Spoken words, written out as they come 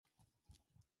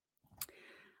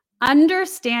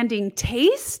Understanding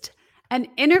Taste, an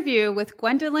interview with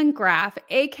Gwendolyn Graff,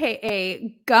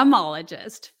 aka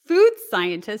Gumologist, food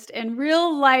scientist, and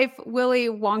real-life Willy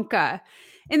Wonka.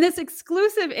 In this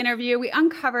exclusive interview, we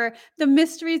uncover the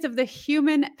mysteries of the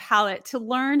human palate to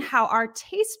learn how our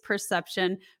taste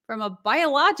perception from a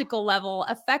biological level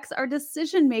affects our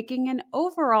decision-making and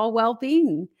overall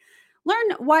well-being.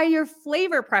 Learn why your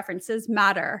flavor preferences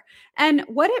matter and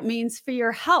what it means for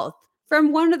your health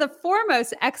from one of the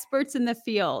foremost experts in the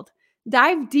field.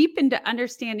 Dive deep into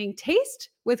understanding taste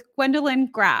with Gwendolyn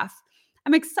Graff.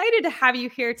 I'm excited to have you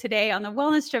here today on the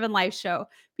Wellness Driven Life Show.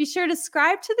 Be sure to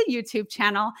subscribe to the YouTube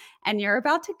channel, and you're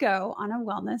about to go on a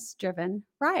wellness driven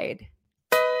ride.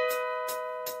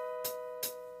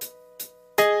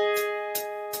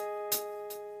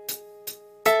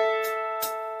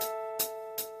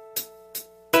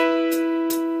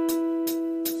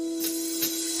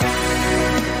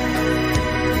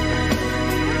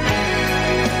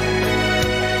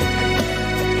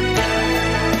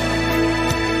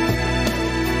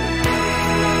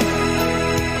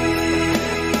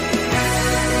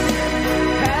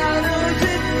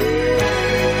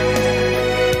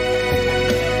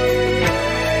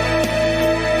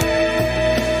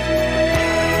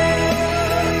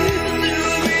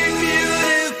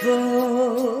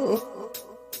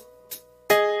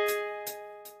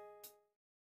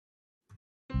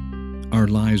 Our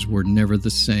lives were never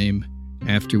the same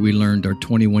after we learned our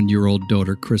 21-year-old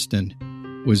daughter, Kristen,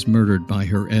 was murdered by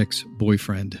her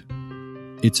ex-boyfriend.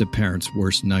 It's a parent's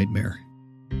worst nightmare.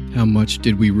 How much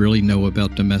did we really know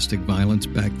about domestic violence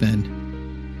back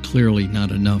then? Clearly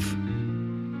not enough.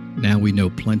 Now we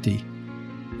know plenty.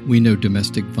 We know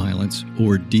domestic violence,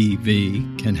 or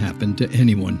DV, can happen to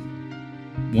anyone.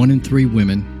 1 in 3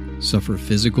 women suffer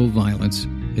physical violence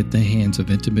at the hands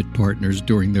of intimate partners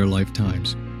during their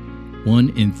lifetimes.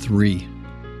 1 in 3.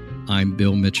 I'm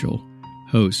Bill Mitchell,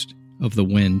 host of the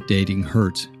When Dating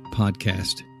Hurts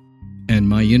podcast, and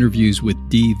my interviews with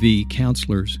DV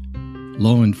counselors,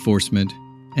 law enforcement,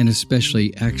 and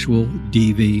especially actual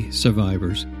DV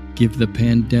survivors give the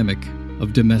pandemic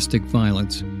of domestic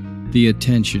violence the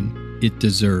attention it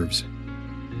deserves.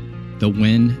 The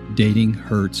When Dating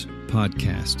Hurts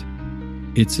podcast.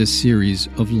 It's a series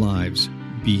of lives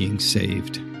being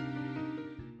saved.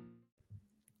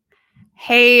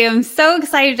 Hey, I'm so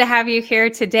excited to have you here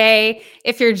today.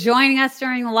 If you're joining us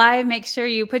during the live, make sure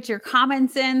you put your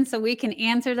comments in so we can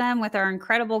answer them with our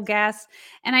incredible guests.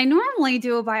 And I normally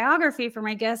do a biography for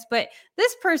my guests, but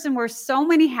this person wears so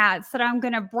many hats that I'm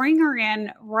going to bring her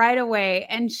in right away.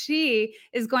 And she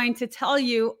is going to tell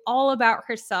you all about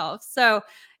herself. So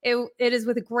it is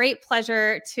with great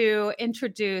pleasure to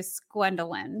introduce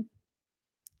Gwendolyn.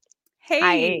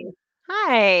 Hey.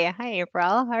 Hi,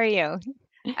 April. How are you?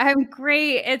 I'm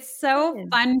great. It's so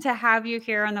fun to have you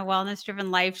here on the Wellness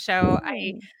Driven Life Show.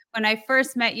 When I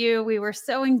first met you, we were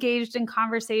so engaged in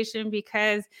conversation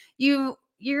because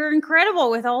you're incredible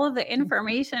with all of the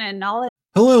information and knowledge.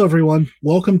 Hello, everyone.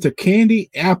 Welcome to Candy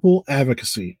Apple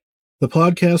Advocacy, the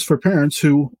podcast for parents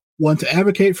who want to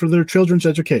advocate for their children's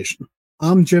education.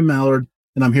 I'm Jim Mallard,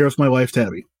 and I'm here with my wife,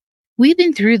 Tabby. We've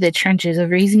been through the trenches of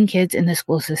raising kids in the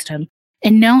school system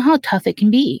and know how tough it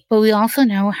can be, but we also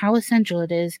know how essential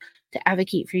it is to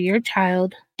advocate for your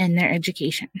child and their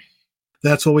education.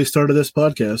 That's why we started this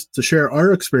podcast, to share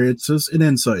our experiences and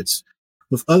insights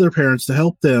with other parents to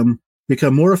help them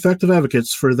become more effective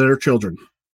advocates for their children.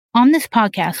 On this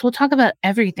podcast, we'll talk about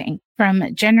everything from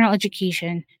general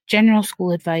education, general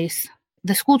school advice,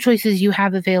 the school choices you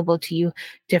have available to you,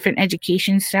 different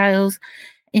education styles,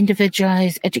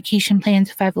 individualized education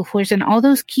plans, 504s, and all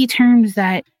those key terms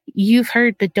that you've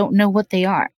heard but don't know what they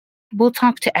are. We'll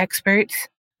talk to experts.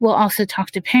 We'll also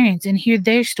talk to parents and hear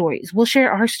their stories. We'll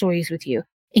share our stories with you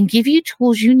and give you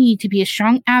tools you need to be a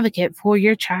strong advocate for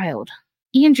your child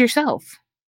and yourself.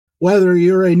 Whether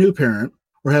you're a new parent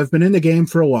or have been in the game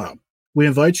for a while, we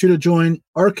invite you to join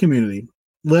our community.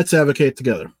 Let's advocate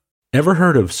together. Ever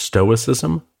heard of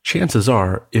Stoicism? Chances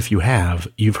are, if you have,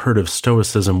 you've heard of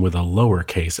Stoicism with a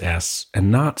lowercase s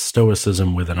and not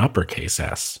Stoicism with an uppercase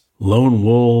S. Lone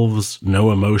wolves,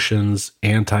 no emotions,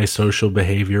 antisocial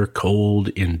behavior, cold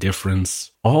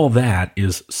indifference. All that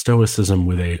is Stoicism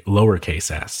with a lowercase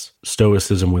s.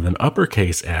 Stoicism with an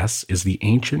uppercase S is the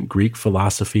ancient Greek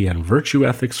philosophy and virtue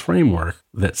ethics framework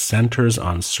that centers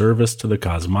on service to the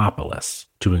cosmopolis,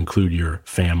 to include your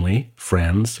family,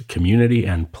 friends, community,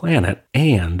 and planet,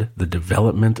 and the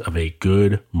development of a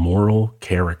good moral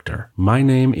character. My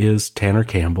name is Tanner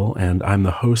Campbell, and I'm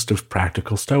the host of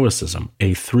Practical Stoicism,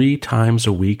 a 3 times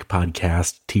a week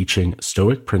podcast teaching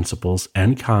Stoic principles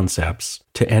and concepts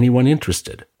to anyone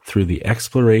interested through the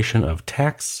exploration of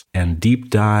texts and deep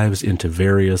dives into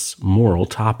various moral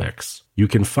topics. You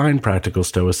can find Practical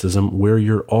Stoicism where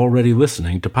you're already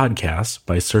listening to podcasts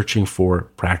by searching for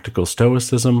Practical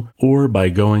Stoicism or by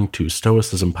going to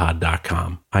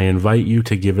stoicismpod.com. I invite you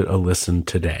to give it a listen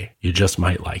today. You just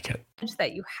might like it.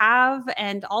 That you have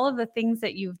and all of the things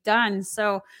that you've done.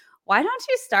 So why don't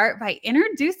you start by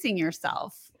introducing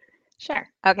yourself? Sure.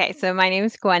 Okay. So my name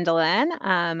is Gwendolyn.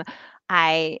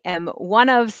 I am one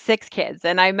of 6 kids.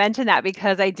 And I mention that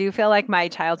because I do feel like my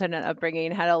childhood and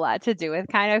upbringing had a lot to do with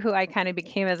kind of who I kind of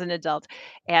became as an adult.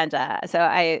 And so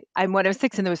I'm one of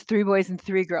 6, and there was 3 boys and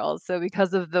 3 girls. So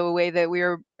because of the way that we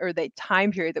were, or the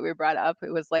time period that we were brought up,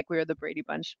 it was like we were the Brady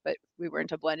Bunch, but we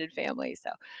weren't a blended family.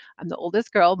 So I'm the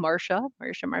oldest girl, Marsha.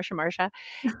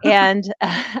 And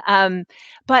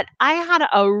but I had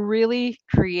a really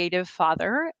creative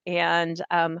father, and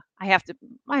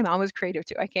my mom was creative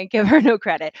too. I can't give her no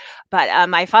credit, but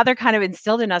my father kind of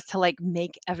instilled in us to like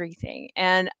make everything.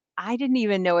 And I didn't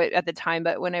even know it at the time,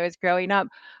 but when I was growing up,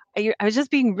 I was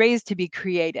just being raised to be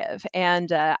creative, and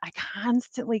I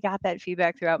constantly got that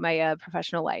feedback throughout my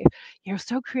professional life. You're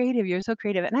so creative. You're so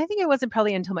creative. And I think it wasn't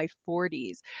probably until my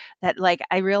 40s that like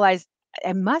I realized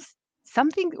I must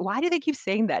something. Why do they keep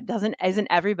saying that? Doesn't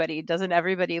everybody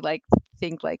like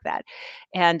think like that?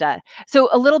 And so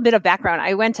a little bit of background.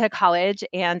 I went to college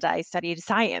and I studied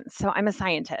science. So I'm a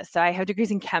scientist. So I have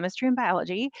degrees in chemistry and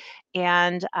biology,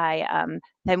 and I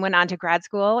then went on to grad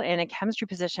school in a chemistry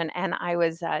position, and I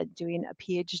was doing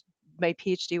my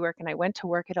PhD work, and I went to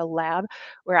work at a lab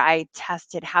where I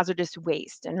tested hazardous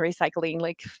waste and recycling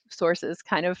like sources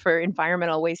kind of for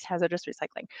environmental waste hazardous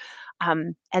recycling.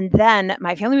 And then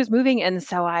my family was moving, and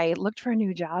so I looked for a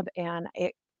new job, and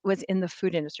it was in the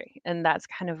food industry, and that's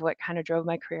kind of what kind of drove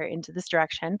my career into this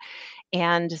direction.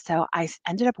 And so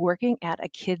ended up working at a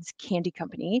kids candy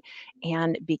company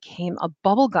and became a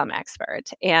bubblegum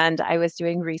expert. And I was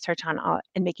doing research on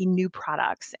and making new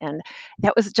products. And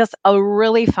that was just a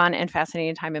really fun and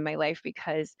fascinating time in my life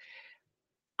because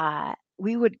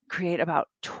we would create about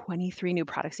 23 new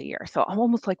products a year. So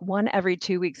almost like one every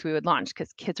 2 weeks we would launch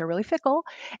because kids are really fickle.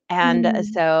 And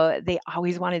so they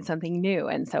always wanted something new.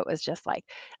 And so it was just like,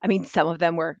 I mean, some of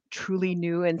them were truly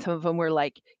new and some of them were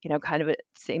like, kind of a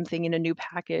same thing in a new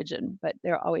package. But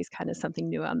they're always kind of something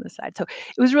new on the side. So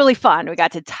it was really fun. We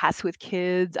got to test with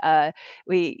kids.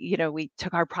 We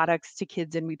took our products to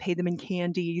kids and we paid them in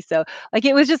candy. So like,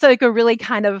 it was just like a really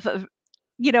kind of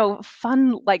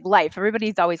fun like life.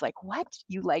 Everybody's always like, what?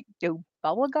 You like do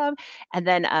bubble gum? And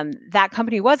then that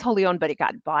company was wholly owned, but it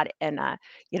got bought. And, I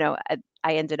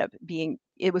ended up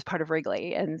it was part of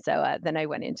Wrigley. And so then I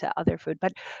went into other food,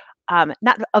 but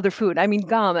not other food, I mean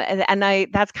gum.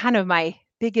 And that's kind of my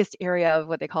biggest area of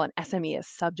what they call an SME, a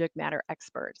subject matter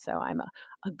expert. So I'm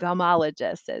a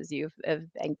gumologist, as you've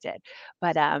banked it.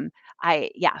 But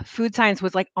food science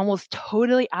was like almost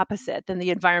totally opposite than the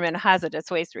environmental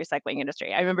hazardous waste recycling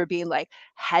industry. I remember being like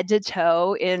head to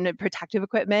toe in protective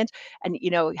equipment, and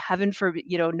heaven for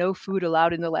no food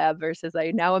allowed in the lab versus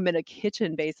now I'm in a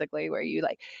kitchen basically where you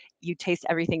taste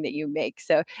everything that you make.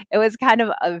 So it was kind of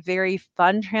a very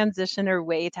fun transition or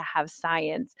way to have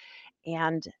science.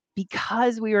 And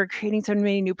because we were creating so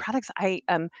many new products, I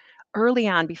early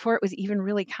on, before it was even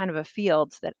really kind of a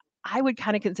field that I would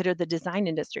kind of consider the design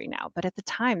industry now. But at the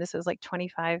time, this was like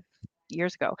 25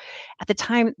 years ago. At the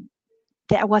time,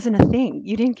 that wasn't a thing.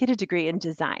 You didn't get a degree in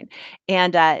design.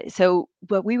 And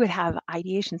but we would have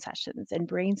ideation sessions and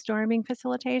brainstorming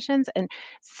facilitations. And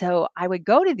so I would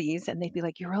go to these and they'd be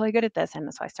like, you're really good at this.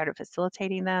 And so I started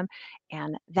facilitating them.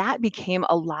 And that became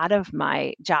a lot of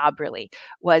my job really,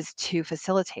 was to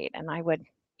facilitate. And I would,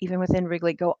 even within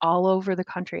Wrigley, go all over the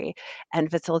country and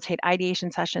facilitate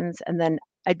ideation sessions. And then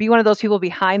I'd be one of those people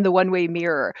behind the one-way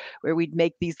mirror where we'd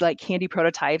make these like candy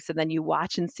prototypes, and then you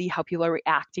watch and see how people are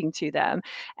reacting to them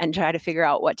and try to figure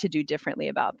out what to do differently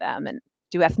about them, and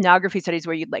do ethnography studies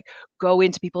where you'd like go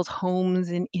into people's homes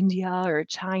in India or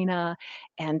China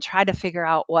and try to figure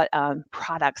out what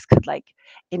products could like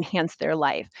enhance their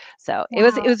life. So it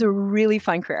was a really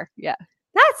fun career. Yeah.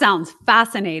 That sounds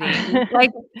fascinating.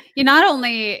 Like you not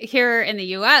only here in the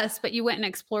US, but you went and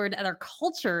explored other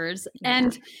cultures. Yeah.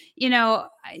 And,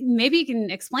 maybe you can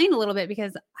explain a little bit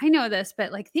because I know this,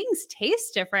 but like things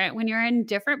taste different when you're in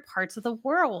different parts of the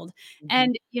world.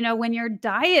 And, when your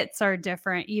diets are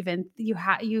different, even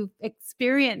you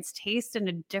experience taste in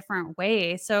a different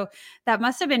way. So that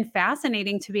must have been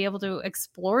fascinating to be able to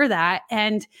explore that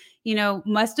and,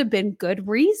 must have been good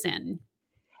reason.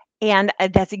 And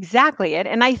that's exactly it.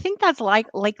 And I think that's like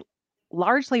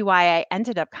largely why I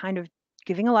ended up kind of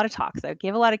giving a lot of talks. I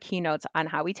gave a lot of keynotes on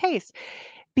how we taste,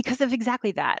 because of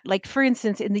exactly that. Like, for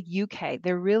instance, in the UK,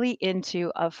 they're really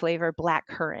into a flavor black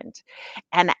currant.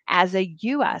 And as a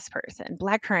US person,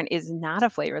 black currant is not a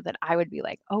flavor that I would be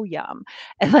like, oh, yum.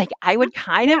 And like, I would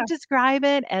kind Yeah. of describe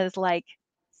it as like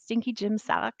stinky Jim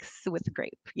socks with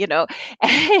grape,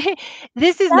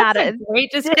 This is not That's a a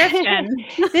great description.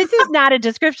 this is not a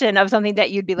description of something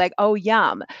that you'd be like, oh,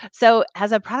 yum. So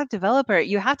as a product developer,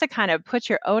 you have to kind of put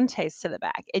your own taste to the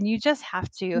back, and you just have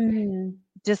to Mm.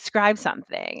 describe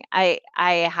something. I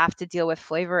have to deal with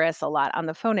flavorists a lot on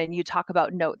the phone, and you talk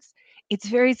about notes. It's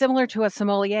very similar to a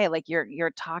sommelier. Like,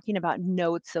 you're talking about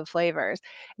notes of flavors,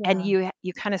 and Yeah.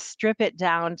 you kind of strip it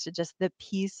down to just the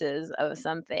pieces of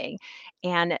something.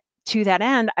 And to that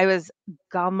end, I was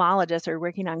gumologist, or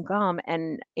working on gum,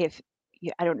 and if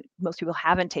I don't, most people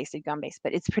haven't tasted gum base,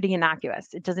 but it's pretty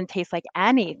innocuous. It doesn't taste like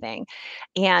anything.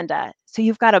 And so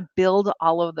you've got to build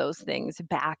all of those things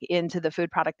back into the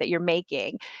food product that you're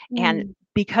making. And Mm.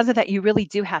 because of that, you really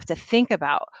do have to think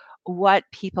about what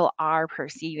people are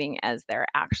perceiving as they're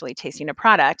actually tasting a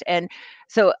product. And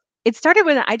so it started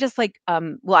when I just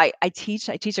I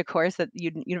teach a course at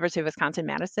University of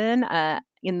Wisconsin-Madison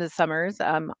in the summers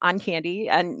on candy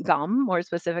and gum, more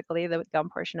specifically the gum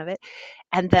portion of it.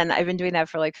 And then I've been doing that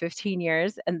for like 15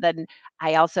 years. And then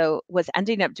I also was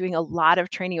ending up doing a lot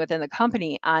of training within the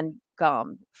company on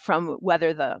gum, from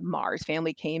whether the Mars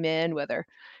family came in,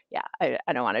 I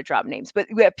don't want to drop names, but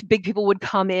big people would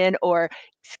come in, or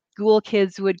school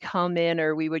kids would come in,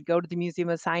 or we would go to the Museum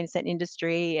of Science and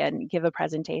Industry and give a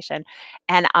presentation.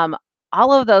 And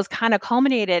all of those kind of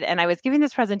culminated. And I was giving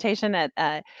this presentation at,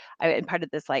 I imparted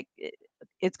this,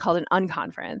 it's called an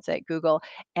unconference at Google.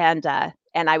 And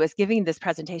I was giving this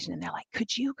presentation, and they're like,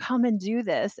 could you come and do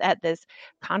this at this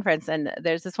conference? And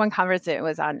there's this one conference that it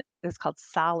was called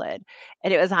Solid,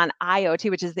 and it was on IoT,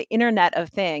 which is the Internet of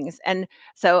Things. And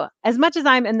so as much as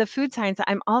I'm in the food science,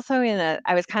 I'm also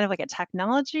I was kind of like a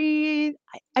technology.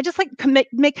 I just like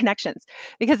make connections,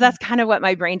 because that's kind of what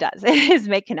my brain does is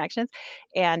make connections.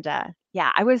 And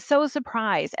yeah, I was so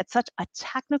surprised at such a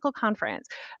technical conference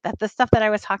that the stuff that I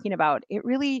was talking about,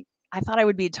 I thought I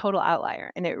would be a total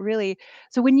outlier. And it really,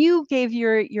 so when you gave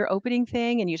your opening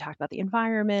thing, and you talked about the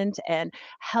environment and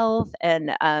health,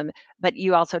 and but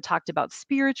you also talked about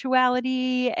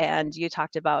spirituality, and you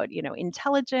talked about,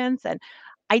 intelligence. And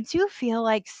I do feel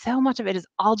like so much of it is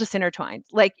all just intertwined.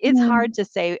 Like, it's hard Mm. to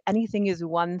say anything is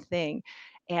one thing.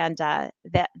 And that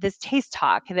this taste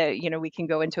talk that, we can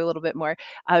go into a little bit more,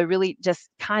 really just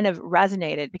kind of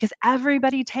resonated, because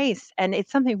everybody tastes, and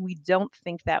it's something we don't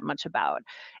think that much about.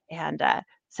 And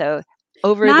so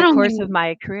over Not the course of only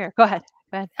my career, go ahead.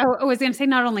 Go ahead. Oh, I was gonna say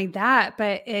not only that,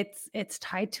 but it's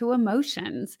tied to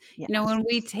emotions. Yes. When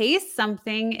we taste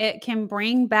something, it can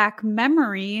bring back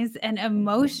memories and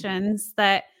emotions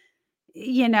that,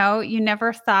 you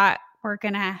never thought were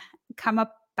gonna come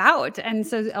about. And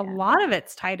so a lot of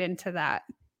it's tied into that.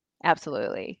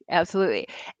 Absolutely. Absolutely.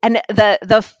 And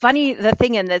the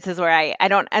thing in this is where I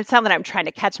don't, it's not that I'm trying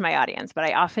to catch my audience, but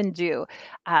I often do,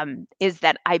 is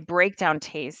that I break down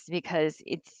taste, because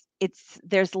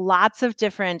there's lots of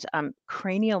different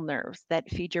cranial nerves that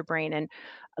feed your brain. And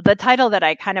the title that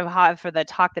I kind of have for the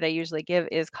talk that I usually give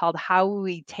is called How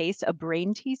We Taste, a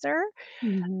Brain Teaser,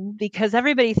 Mhm. because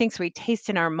everybody thinks we taste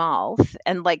in our mouth,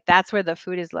 and like that's where the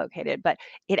food is located, but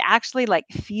it actually like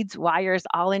feeds wires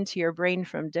all into your brain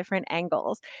from different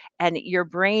angles, and your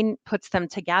brain puts them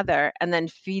together and then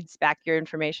feeds back your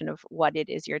information of what it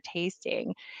is you're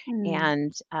tasting. Mm.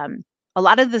 And a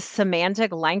lot of the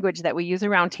semantic language that we use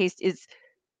around taste is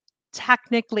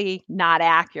technically not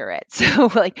accurate.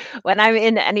 So like, when I'm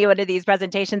in any one of these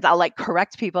presentations, I'll like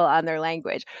correct people on their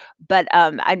language, but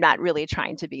I'm not really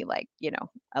trying to be like,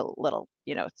 a little,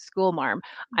 school marm.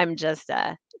 I'm just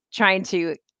trying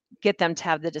to get them to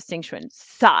have the distinction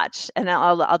such. And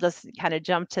I'll just kind of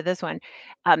jump to this one.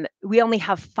 We only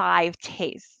have 5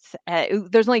 tastes.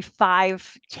 There's only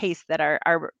 5 tastes that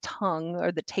our tongue,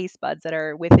 or the taste buds that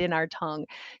are within our tongue,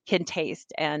 can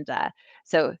taste. And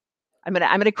so I'm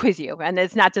gonna quiz you, and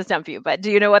it's not to stump you, but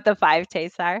do you know what the 5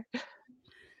 tastes are?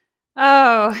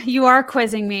 Oh, you are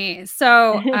quizzing me.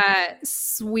 So,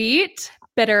 sweet,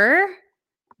 bitter,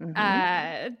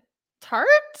 Mhm. tart,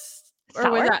 or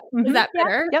was Sour. that is Mhm. that Yeah.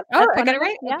 bitter? Yep. Oh, That's I one got of it them.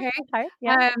 right? Yeah. Okay. Sour.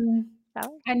 Yeah.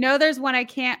 Sour. I know there's one I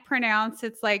can't pronounce.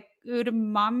 It's like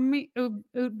udamami,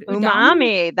 udami,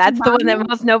 Umami. That's the one that umami?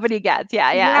 most nobody gets.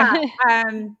 Yeah. Yeah, Yeah.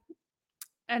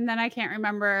 and then I can't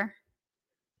remember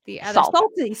the other Salt.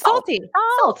 salty, Salt. salty,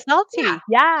 Salt. salt, yeah, Salty.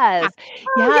 yeah. Yes.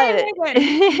 Oh, Yeah. yay,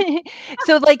 very good.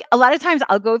 So like a lot of times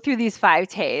I'll go through these 5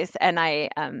 tastes, and I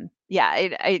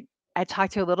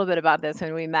talked to you a little bit about this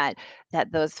when we met,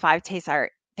 that those 5 tastes are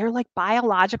they're like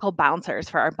biological bouncers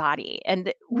for our body.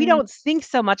 And we Mm. don't think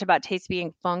so much about taste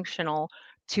being functional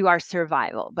to our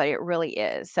survival, but it really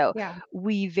is. So Yeah.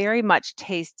 we very much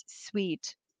taste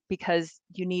sweet because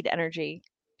you need energy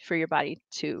for your body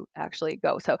to actually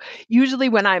go. So usually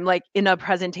when I'm like in a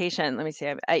presentation, let me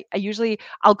see, I usually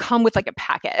I'll come with like a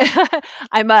packet.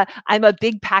 I'm a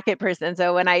big packet person.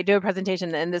 So when I do a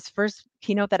presentation, and this first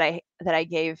keynote that I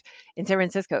gave in San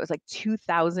Francisco, it was like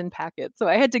 2,000 packets. So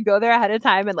I had to go there ahead of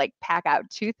time and like pack out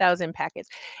 2,000 packets.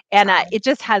 And Wow. it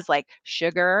just has like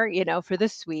sugar, for the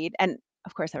sweet. And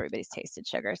of course, everybody's tasted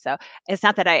sugar. So it's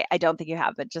not that I don't think you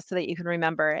have, but just so that you can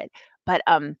remember it. But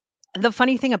the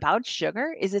funny thing about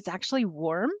sugar is it's actually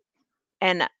warm.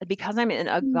 And because I'm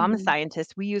a gum Mm.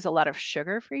 scientist, we use a lot of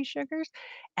sugar-free sugars,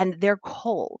 and they're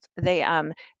cold. They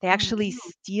Oh, actually no.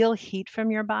 steal heat from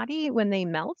your body when they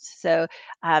melt. So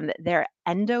they're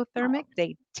endothermic.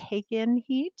 They take in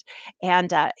heat,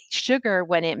 and sugar,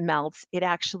 when it melts, it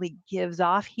actually gives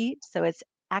off heat. So it's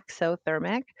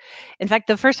exothermic. In fact,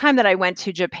 the first time that I went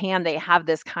to Japan, they have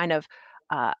this kind of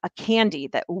a candy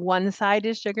that one side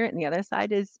is sugar and the other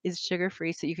side is sugar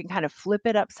free. So you can kind of flip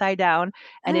it upside down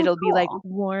and Oh, it'll be like cool.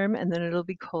 warm and then it'll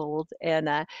be cold. And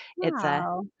it's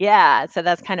Wow. yeah, so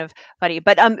that's kind of funny.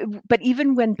 But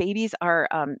even when babies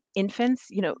are infants,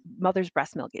 mother's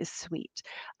breast milk is sweet.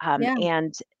 Yeah.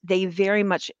 And they very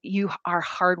much, you are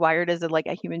hardwired as like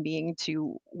a human being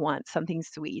to want something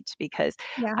sweet because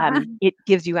Yeah. it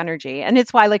gives you energy. And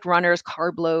it's why like runners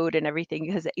carb load and everything,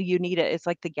 because you need it. It's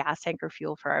like the gas tank or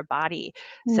fuel for our body.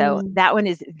 So Mm. that one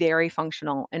is very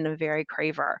functional and a very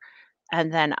craver.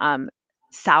 And then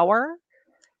sour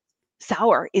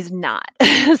sour is not.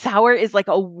 Sour is like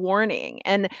a warning.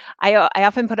 And I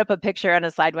often put up a picture on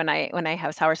a slide when I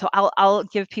have sour. So I'll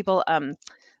give people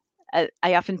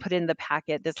I often put in the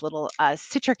packet this little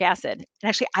citric acid. And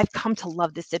actually, I've come to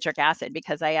love this citric acid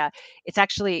because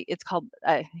it's called,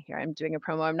 here, I'm doing a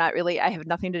promo. I have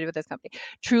nothing to do with this company,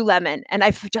 True Lemon. And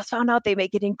I've just found out they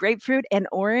make it in grapefruit and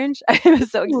orange. I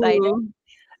was so excited Ooh.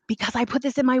 because I put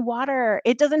this in my water.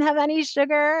 It doesn't have any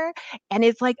sugar and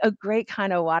it's like a great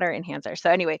kind of water enhancer. So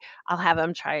anyway, I'll have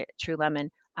them try True Lemon.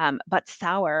 But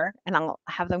sour, and I'll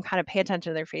have them kind of pay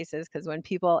attention to their faces because when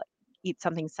people eat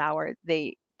something sour,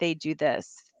 they do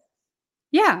this,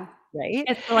 Yeah. right?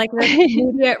 It's like this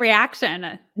immediate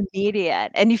reaction.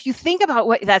 Immediate. And if you think about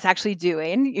what that's actually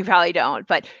doing, you probably don't,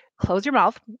 but close your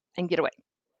mouth and get away,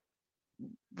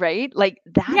 right? Like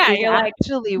that Yeah, is you're like,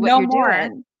 actually what no you're more.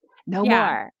 doing. No Yeah.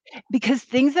 more. Because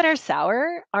things that are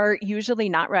sour are usually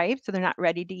not ripe, so they're not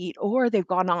ready to eat, or they've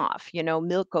gone off.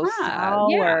 Milk goes Ah,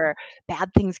 yeah. sour,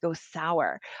 bad things go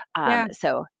sour. Yeah.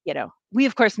 So, we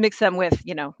of course mix them with,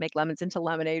 make lemons into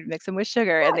lemonade, mix them with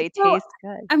sugar, and Yeah, they so taste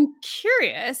good. I'm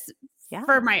curious Yeah.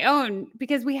 for my own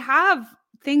because we have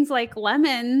things like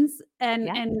lemons and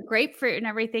Yeah. and grapefruit and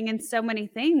everything in so many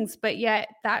things, but yet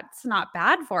that's not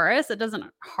bad for us. It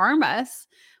doesn't harm us.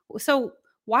 So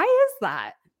why is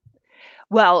that?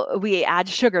 Well, we add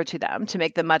sugar to them to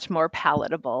make them much more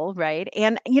palatable, right?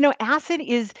 And acid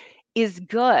is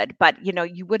good, but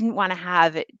you wouldn't want to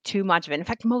have too much of it. In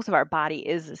fact, most of our body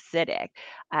is acidic.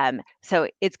 So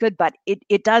it's good, but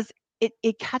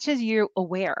it catches you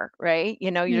aware, right?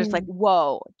 You're just like, Mm.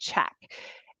 whoa, check.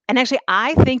 And actually,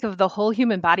 I think of the whole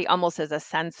human body almost as a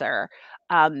sensor,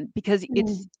 because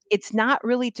Mm. it's not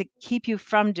really to keep you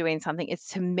from doing something. It's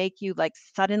to make you like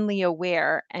suddenly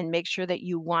aware and make sure that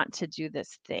you want to do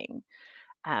this thing.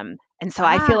 And so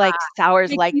I Ah, feel like sour's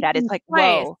makes like me that. It's think like,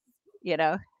 twice. whoa, you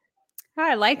know? Oh,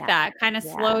 I like Yeah, that. Kind of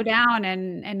yeah, slow down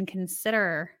and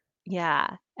consider.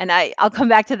 yeah. And I'll come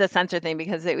back to the sensor thing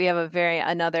because we have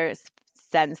another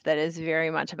sense that is very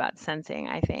much about sensing,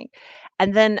 I think.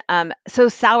 And then so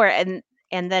sour, and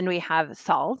then we have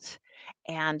salt,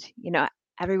 and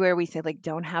everywhere we say like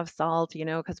don't have salt,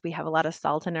 because we have a lot of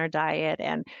salt in our diet,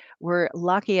 and we're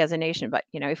lucky as a nation. But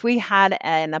if we had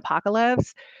an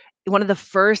apocalypse, one of the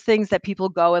first things that people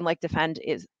go and like defend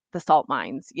is the salt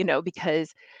mines,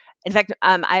 because in fact,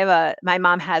 my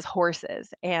mom has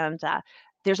horses, and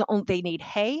they need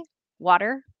hay,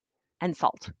 water, and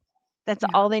salt. That's Yeah.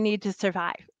 all they need to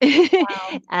survive.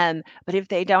 Wow. But if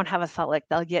they don't have a salt lick,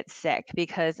 they'll get sick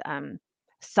because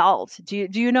salt. Do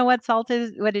you know what salt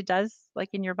is? What it does like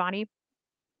in your body?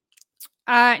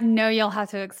 No, you'll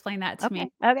have to explain that to Okay,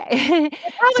 me. okay.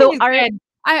 It probably So is our good.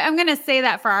 I'm gonna say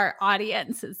that for our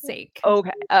audience's sake.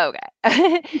 Okay,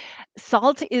 okay.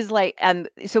 Salt is like,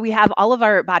 so we have all of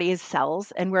our body is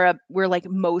cells, and we're like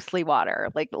mostly water,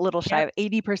 like a little shy Yep. of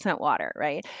 80% water,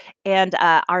 right? And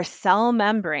our cell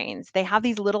membranes, they have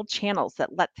these little channels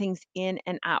that let things in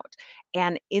and out.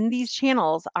 And in these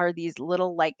channels are these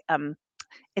little like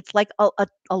It's like a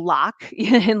lock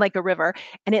in like a river,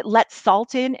 and it lets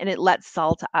salt in and it lets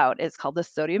salt out. It's called the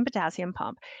sodium potassium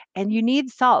pump. And you need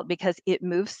salt because it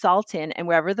moves salt in, and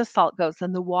wherever the salt goes,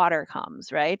 then the water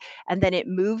comes, right? And then it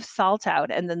moves salt out,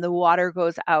 and then the water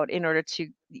goes out in order to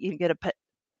get a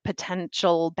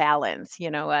potential balance.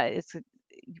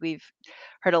 We've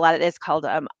heard a lot of this called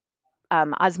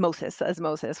osmosis.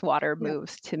 Osmosis, water Yep.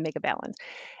 moves to make a balance.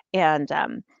 And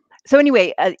so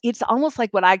anyway, it's almost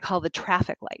like what I call the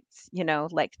traffic lights,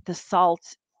 like the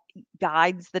salt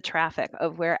guides the traffic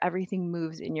of where everything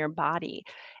moves in your body.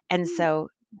 And so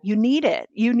you need it.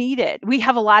 You need it. We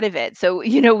have a lot of it. So,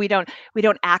 we don't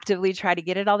actively try to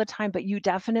get it all the time, but you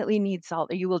definitely need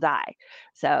salt or you will die.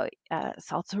 So,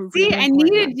 salt's a See, really I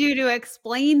important needed one. you to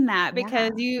explain that Yeah.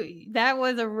 because that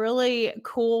was a really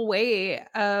cool way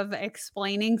of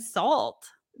explaining salt.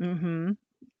 Mhm.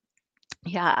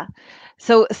 Yeah.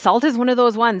 So salt is one of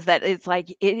those ones that it's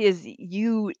like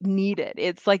you need it.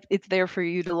 It's like it's there for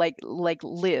you to like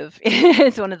live.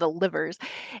 It's one of the livers.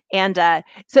 And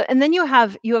and then you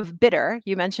have bitter.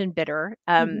 You mentioned bitter.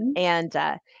 Mhm.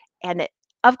 And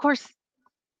of course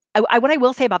what I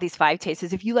will say about these 5 tastes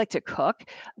is if you like to cook,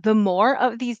 the more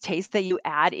of these tastes that you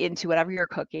add into whatever you're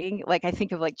cooking, like I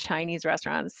think of like Chinese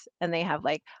restaurants and they have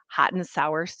like hot and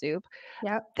sour soup.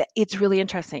 Yep. It's really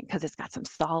interesting because it's got some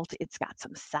salt, it's got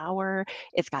some sour,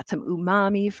 it's got some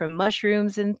umami from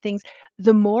mushrooms and things.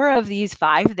 The more of these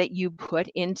 5 that you put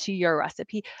into your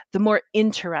recipe, the more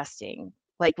interesting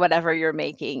like whatever you're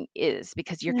making is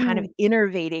because you're kind of Mm.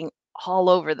 innovating all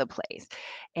over the place.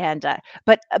 And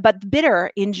but bitter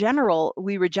in general,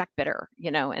 we reject bitter,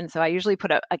 and so I usually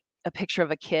put a picture of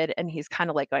a kid and he's kind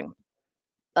of like going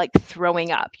like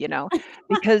throwing up,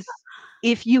 because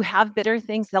if you have bitter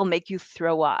things, they'll make you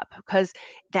throw up because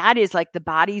that is like the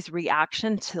body's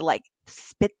reaction to like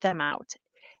spit them out.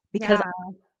 Because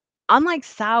Yeah. unlike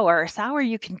sour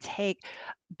you can take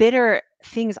bitter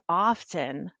things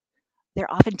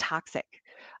they're often toxic.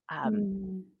 Um,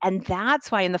 Mm. and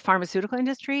that's why in the pharmaceutical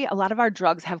industry, a lot of our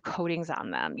drugs have coatings on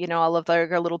them. All of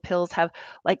our little pills have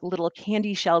like little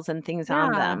candy shells and things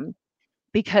on Yeah. them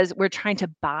because we're trying to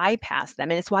bypass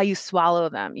them, and it's why you swallow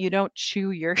them. You don't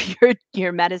chew your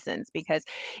your medicines because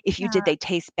if you did, Yeah. they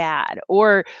taste bad.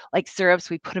 Or like syrups,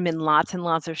 we put them in lots and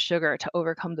lots of sugar to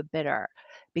overcome the bitter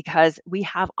because we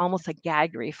have almost a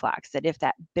gag reflex that if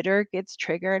that bitter gets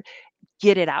triggered,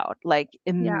 get it out, like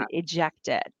Yeah. eject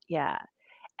it. Yeah.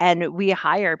 And we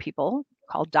hire people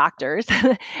called doctors.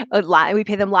 We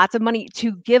pay them lots of money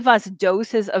to give us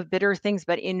doses of bitter things,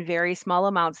 but in very small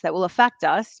amounts that will affect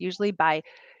us, usually by,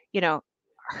 you know,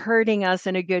 hurting us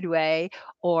in a good way,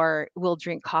 or we'll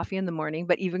drink coffee in the morning,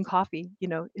 but even coffee,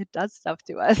 it does stuff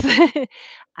to us.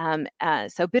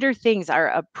 So bitter things are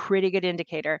a pretty good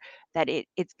indicator that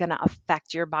it's going to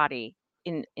affect your body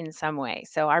in some way.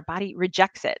 So our body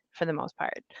rejects it for the most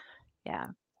part. Yeah.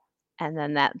 And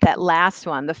then that last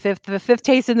one, the fifth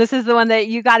taste, and this is the one that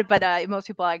you got, but most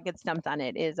people get stumped on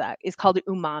it, is called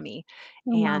umami.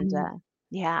 And Umami.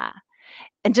 yeah,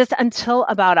 and just until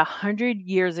about 100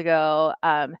 years ago,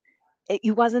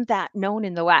 it wasn't that known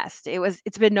in the West.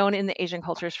 It's been known in the Asian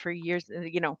cultures for years,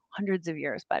 hundreds of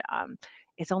years, but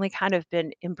it's only kind of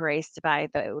been embraced by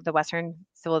the Western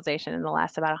civilization in the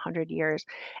last about 100 years.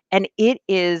 And it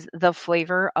is the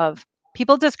flavor of,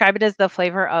 people describe it as the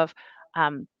flavor of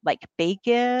like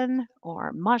bacon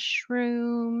or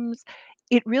mushrooms.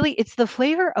 It's the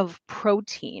flavor of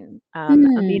protein,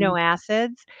 Mm. amino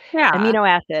acids. Yeah. Amino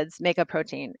acids make up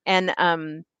protein. And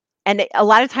a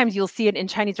lot of times you'll see it in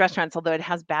Chinese restaurants, although it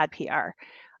has bad PR.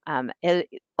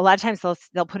 A lot of times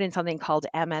they'll put in something called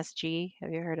MSG.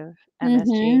 Have you heard of MSG?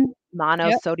 Mhm. Yep.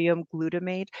 Monosodium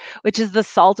glutamate, which is the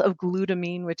salt of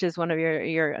glutamine, which is one of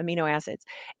your amino acids.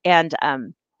 And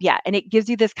yeah, and it gives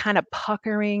you this kind of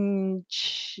puckering,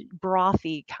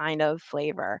 brothy kind of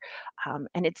flavor,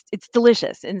 and it's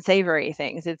delicious and savory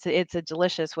things. It's a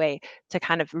delicious way to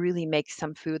kind of really make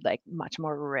some food like much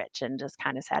more rich and just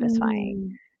kind of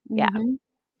satisfying. Mm. Yeah. Mhm.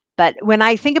 But when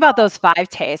I think about those 5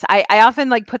 tastes, I often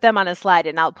like put them on a slide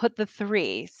and I'll put the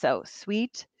 3. So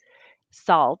sweet,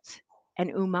 salt,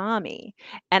 and umami.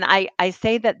 And I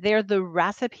say that they're the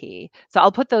recipe. So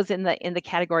I'll put those in the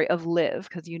category of live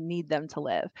because you need them to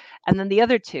live. And then the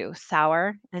other 2,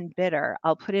 sour and bitter,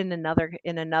 I'll put in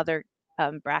another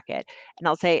bracket, and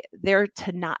I'll say they're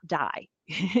to not die.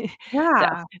 So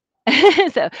Yeah.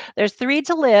 so there's 3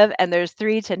 to live and there's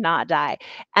 3 to not die.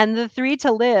 And the 3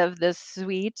 to live, the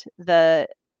sweet, the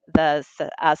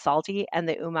salty, and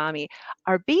the umami,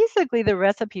 are basically the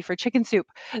recipe for chicken soup.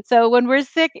 So when we're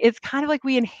sick, it's kind of like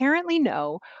we inherently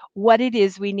know what it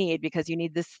is we need because you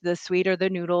need the sweet or the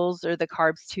noodles or the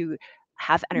carbs to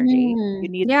have energy. You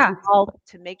need Yeah. salt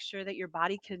to make sure that your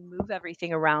body can move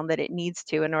everything around that it needs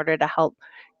to in order to help,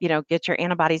 get your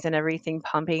antibodies and everything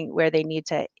pumping where they need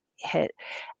to hit.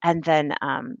 And then,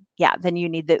 then you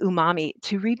need the umami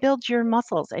to rebuild your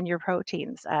muscles and your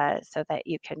proteins so that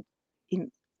you can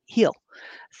heal.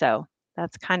 So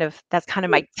that's kind of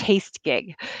my taste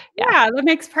gig. Yeah, that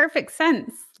makes perfect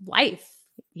sense. Life,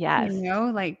 Yes.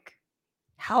 like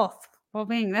health,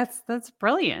 well-being. That's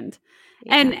brilliant.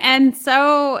 Yeah. And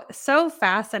so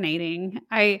fascinating.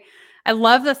 I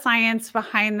love the science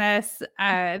behind this.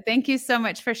 Thank you so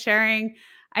much for sharing.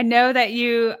 I know that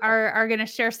you are going to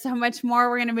share so much more.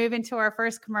 We're going to move into our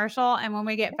first commercial, and when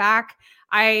we get back,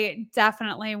 I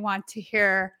definitely want to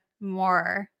hear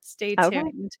more. Stay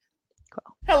tuned.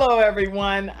 Cool. Hello,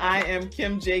 everyone. I am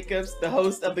Kim Jacobs, the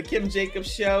host of The Kim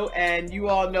Jacobs Show, and you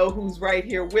all know who's right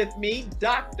here with me,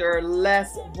 Dr.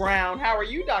 Les Brown. How are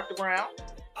you, Dr. Brown?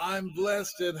 I'm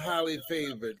blessed and highly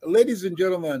favored. Ladies and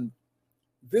gentlemen,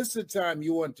 this is the time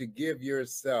you want to give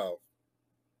yourself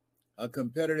a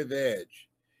competitive edge.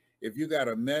 If you got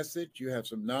a message, you have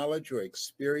some knowledge or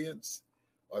experience,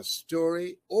 a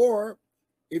story, or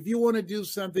if you want to do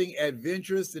something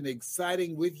adventurous and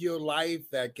exciting with your life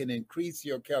that can increase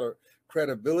your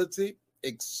credibility,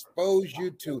 expose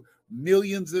you to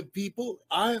millions of people,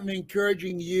 I am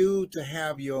encouraging you to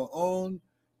have your own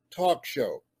talk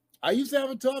show. I used to have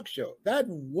a talk show. That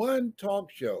one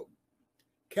talk show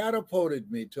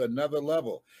catapulted me to another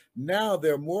level. Now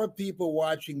there are more people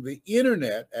watching the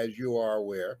internet, as you are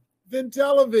aware, than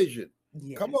television.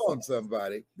 Yes. Come on,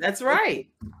 somebody. That's right.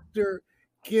 Dr.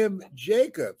 Kim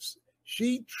Jacobs,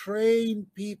 she trained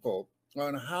people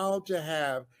on how to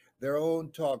have their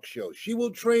own talk show. She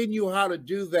will train you how to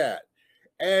do that.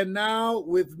 And now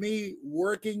with me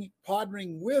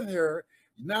partnering with her,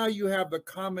 now you have the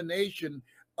combination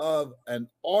of an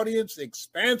audience,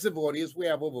 expansive audience. We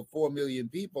have over 4 million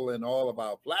people in all of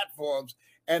our platforms,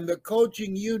 and the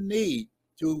coaching you need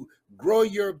to grow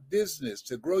your business,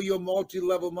 to grow your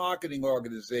multi-level marketing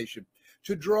organization,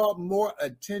 to draw more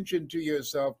attention to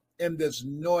yourself in this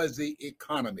noisy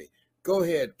economy. Go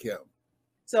ahead, Kim.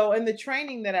 So in the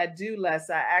training that I do, Les,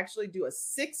 I actually do a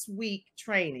 6-week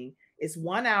training. It's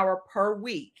 1 hour per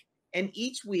week. And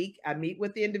each week I meet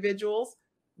with the individuals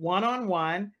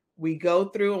one-on-one. We go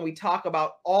through and we talk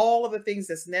about all of the things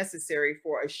that's necessary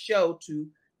for a show to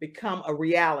become a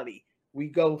reality. We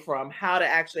go from how to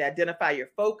actually identify your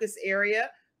focus area,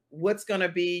 what's going to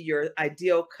be your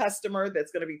ideal customer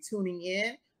that's going to be tuning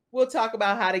in. We'll talk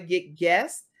about how to get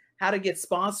guests, how to get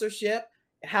sponsorship,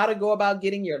 how to go about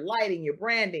getting your lighting, your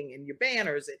branding, and your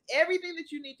banners, and everything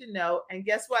that you need to know. And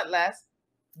guess what, Les?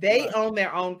 They own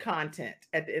their own content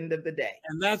at the end of the day.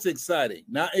 And that's exciting.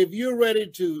 Now, if you're ready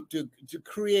to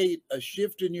create a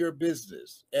shift in your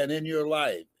business and in your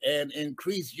life and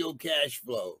increase your cash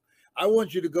flow, I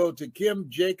want you to go to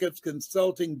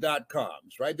KimJacobsConsulting.com.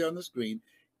 It's right there on the screen.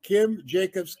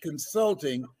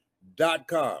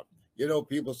 KimJacobsConsulting.com. You know,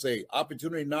 people say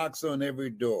opportunity knocks on every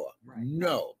door. Right.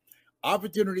 No.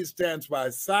 Opportunity stands by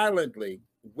silently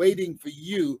waiting for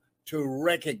you to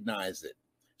recognize it.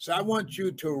 So I want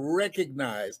you to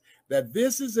recognize that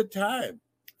this is a time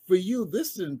for you.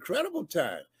 This is an incredible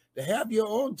time to have your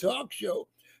own talk show.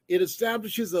 It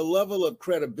establishes a level of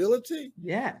credibility.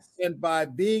 Yes. And by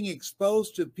being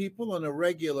exposed to people on a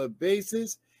regular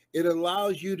basis, it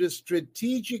allows you to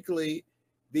strategically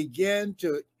begin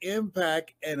to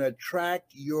impact and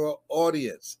attract your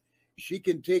audience. She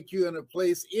can take you in a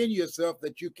place in yourself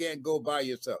that you can't go by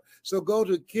yourself. So go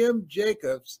to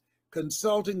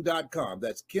KimJacobsConsulting.com.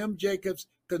 That's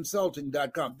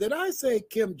KimJacobsConsulting.com. Did I say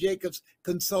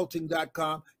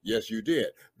KimJacobsConsulting.com? Yes, you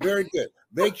did. Very good.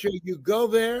 Make sure you go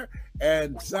there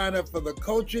and sign up for the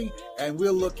coaching, and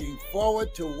we're looking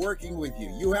forward to working with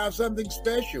you. You have something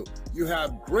special. You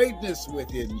have greatness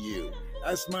within you.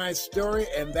 That's my story,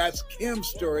 and that's Kim's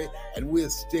story, and we're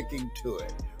sticking to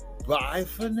it. Bye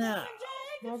for now.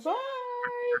 Bye-bye.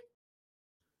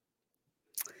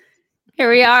 Here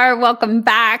we are. Welcome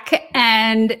back.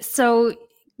 And so,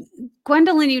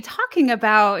 Gwendolyn, you talking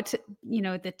about,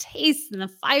 the tastes and the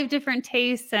 5 different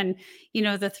tastes and,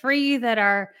 the 3 that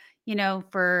are,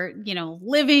 for,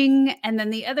 living, and then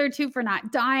the other 2 for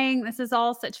not dying. This is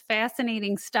all such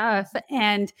fascinating stuff.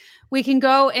 And we can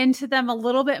go into them a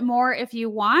little bit more if you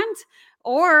want,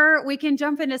 or we can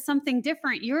jump into something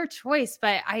different, your choice.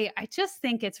 But I just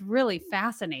think it's really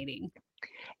fascinating.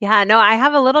 Yeah, no, I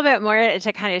have a little bit more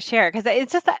to kind of share because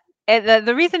it's just that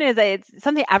the reason is that it's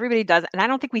something everybody does, and I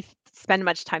don't think we spend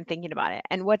much time thinking about it.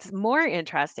 And what's more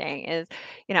interesting is,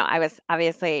 I was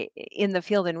obviously in the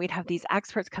field, and we'd have these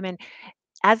experts come in.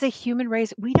 as a human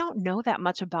race, we don't know that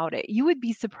much about it. You would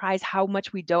be surprised how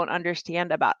much we don't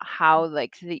understand about how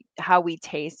how we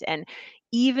taste. And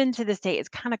even to this day, it's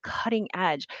kind of cutting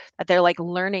edge that they're like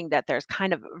learning that there's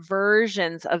kind of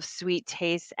versions of sweet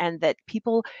taste and that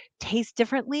people taste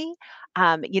differently.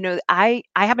 I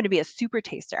happen to be a super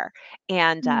taster,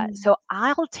 and Mm. so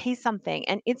I'll taste something,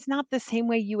 and it's not the same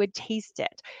way you would taste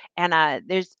it. And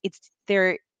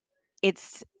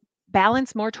it's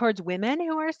balanced more towards women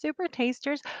who are super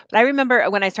tasters. But I remember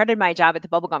when I started my job at the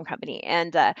bubblegum company,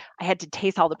 and I had to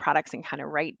taste all the products and kind of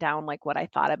write down like what I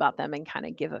thought about them and kind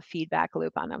of give a feedback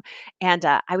loop on them. And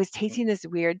I was tasting this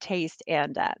weird taste,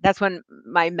 and that's when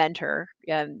my mentor,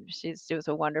 she was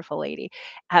a wonderful lady,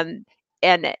 um,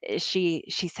 and she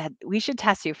said we should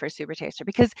test you for super taster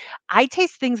because I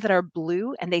taste things that are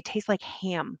blue and they taste like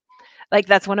ham. Like,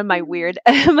 that's one of my weird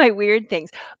my weird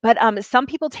things. But, some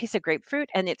people taste a grapefruit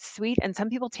and it's sweet, and some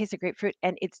people taste a grapefruit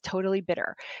and it's totally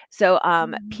bitter. So,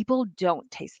 Mm. people don't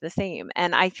taste the same,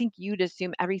 and I think you'd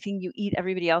assume everything you eat,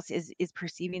 everybody else is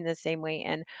perceiving the same way,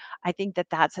 and I think that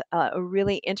that's a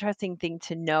really interesting thing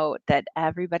to note, that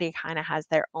everybody kinda has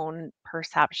their own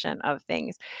perception of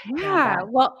things, and, Yeah.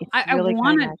 Well, it's I really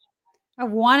cutting wanna edge. I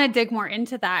wanna dig more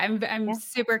into that. I'm Yeah,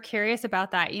 super curious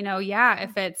about that. Yeah,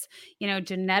 if it's,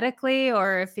 genetically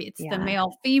or if it's the yeah.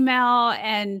 male, female,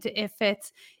 and if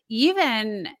it's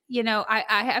even,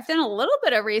 I have done a little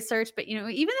bit of research, but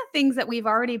even the things that we've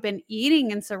already been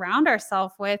eating and surround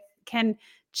ourselves with can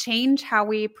change how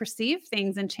we perceive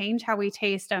things and change how we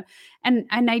taste. And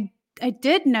I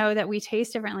did know that we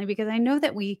taste differently because I know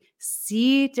that we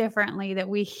see differently, that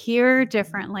we hear Mhm.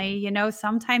 differently.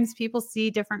 Sometimes people see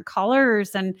different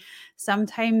colors and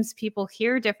sometimes people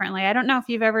hear differently. I don't know if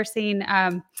you've ever seen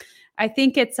I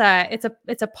think it's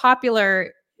a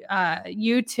popular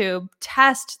YouTube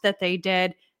test that they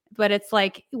did, but it's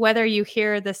like whether you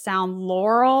hear the sound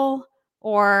laurel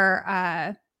or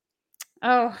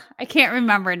oh, I can't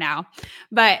remember now.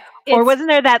 But Or it's wasn't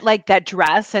there that, like, that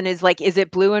dress and is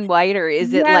it blue and white, or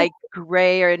is it, yes, like,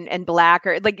 gray or and black,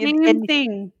 or, like, same and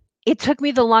thing. it took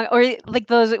me the long, or, like,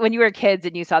 those when you were kids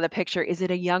and you saw the picture, is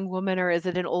it a young woman or is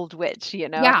it an old witch, you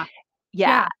know? Yeah.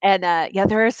 Yeah, Yeah. and, yeah,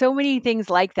 there are so many things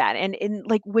like that, and,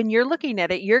 like, when you're looking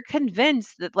at it, you're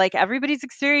convinced that, like, everybody's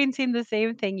experiencing the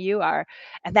same thing you are,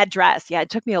 and that dress, yeah, it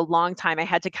took me a long time, I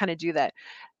had to kinda do that.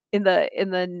 In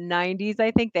the 90s,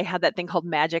 I think, they had that thing called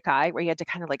Magic Eye, where you had to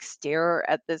kinda, like, stare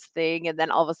at this thing, and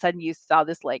then all of a sudden you saw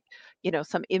this, like,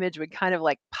 some image would kind of,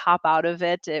 like, pop out of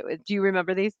it. Do you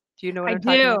remember these? Do you know what I I'm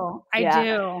talking about? do. I Yeah.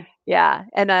 do. Yeah,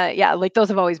 and, yeah, like, those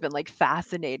have always been, like,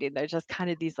 fascinating. They're just kind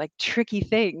of these, like, tricky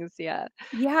things. Yeah.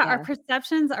 Yeah, our Yeah.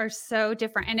 perceptions are so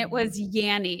different, and it was Mhm.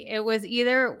 Yanny. It was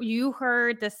either you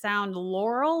heard the sound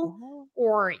laurel Oh,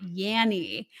 or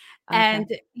Yanny. okay. And,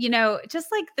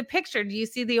 just like the picture, do you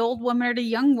see the old woman or the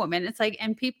young woman? It's like,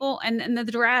 and people, and the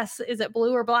dress, is it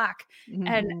blue or black?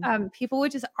 And Mhm. people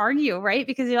would just argue, right?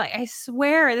 Because you're like, I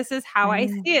swear, this is how I I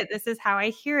know. see it. This is how I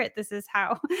hear it. This is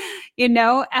how,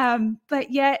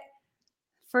 but yet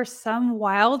for some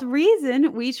wild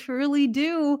reason, we truly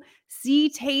do see,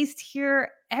 taste,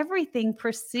 hear everything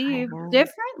I perceived know.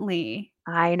 differently.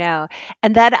 I know.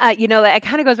 And then, it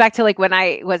kinda goes back to, like, when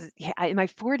I was, yeah, in my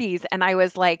 40s, and I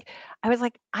was like,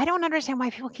 "I don't understand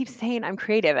why people keep saying I'm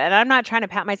creative," and I'm not trying to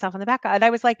pat myself on the back, and I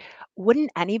was like,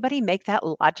 "Wouldn't anybody make that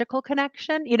logical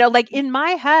connection?" Like, in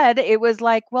my head, it was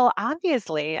like, "Well,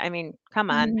 obviously, I mean,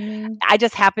 come on." Mhm. I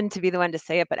just happened to be the one to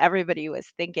say it, but everybody was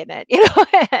thinking it,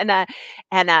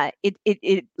 and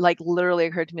it, like, literally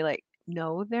occurred to me, like,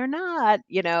 "No, they're not,"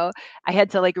 I had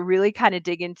to, like, really kinda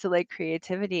dig into, like,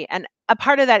 creativity, and a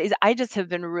part of that is I just have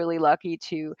been really lucky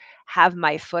to have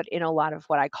my foot in a lot of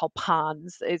what I call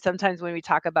ponds. Sometimes when we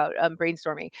talk about,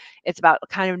 brainstorming, it's about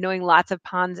kind of knowing lots of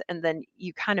ponds, and then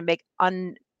you kind of make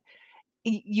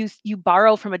you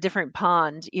borrow from a different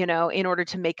pond, in order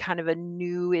to make kind of a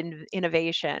new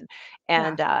innovation.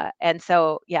 Yeah. And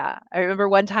so, yeah, I remember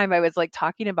one time I was like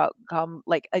talking about gum,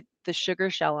 like the sugar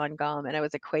shell on gum, and I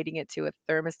was equating it to a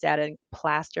thermostat and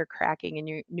plaster cracking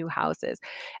in new houses.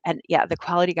 And yeah, the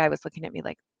quality guy was looking at me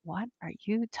like, what are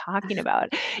you talking about?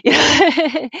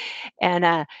 Yeah.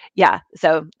 And yeah,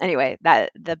 so anyway,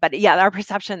 but yeah, our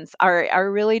perceptions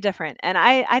are really different, and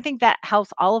I think that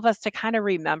helps all of us to kind of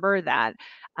remember that.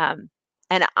 um,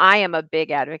 and I am a big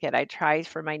advocate. I try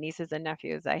for my nieces and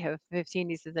nephews. I have 15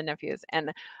 nieces and nephews,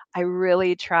 and I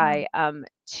really Mm. try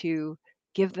to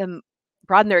give them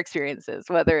broaden their experiences,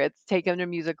 whether it's take them to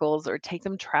musicals or take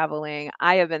them traveling.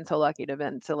 I have been so lucky to have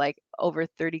been to like over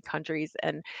 30 countries,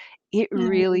 and it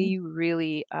Mm. really,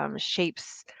 really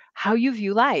shapes how you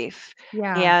view life.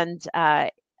 Yeah. And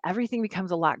everything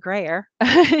becomes a lot grayer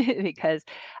because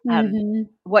Mhm.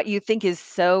 what you think is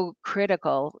so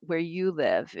critical where you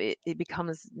live, it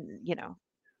becomes,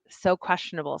 so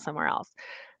questionable somewhere else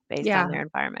based Yeah. on their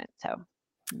environment. So,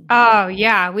 Oh,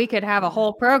 yeah, we could have a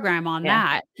whole program on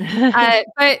yeah. that.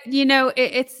 But,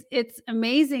 it's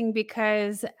amazing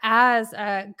because as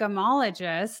a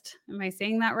gumologist, am I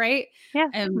saying that right? Yeah.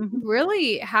 I'm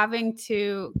really having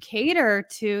to cater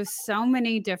to so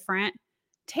many different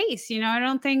tastes. I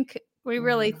don't think we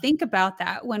really think about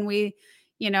that when we,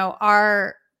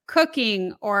 are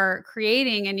cooking or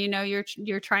creating, and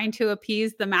you're trying to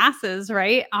appease the masses,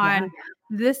 right? Yeah.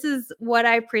 This is what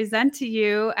I present to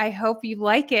you. I hope you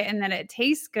like it and that it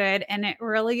tastes good. And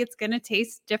it's going to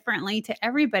taste differently to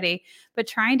everybody. But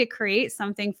trying to create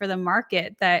something for the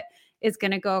market that is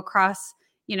going to go across,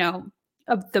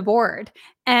 the board.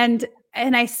 And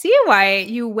I see why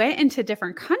you went into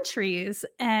different countries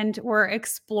and were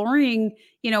exploring,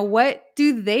 what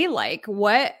do they like?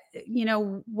 What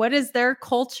is their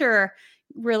culture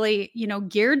really,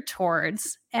 geared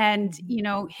towards, and,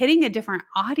 hitting a different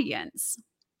audience.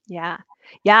 Yeah.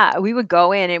 Yeah. We would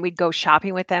go in and we'd go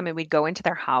shopping with them and we'd go into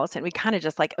their house and we kind of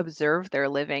just like observe their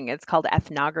living. It's called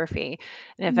ethnography.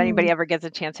 And if anybody Mm. ever gets a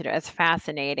chance to do it, it's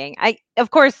fascinating. Of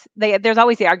course, there's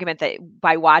always the argument that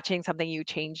by watching something, you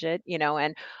change it,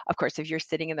 and of course, if you're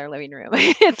sitting in their living room,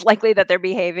 it's likely that they're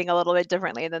behaving a little bit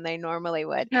differently than they normally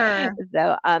would. Sure.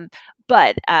 So,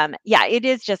 but yeah, it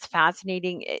is just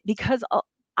fascinating because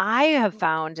I have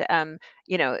found,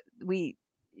 we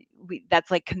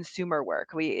that's like consumer work.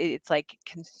 It's like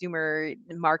consumer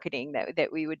marketing that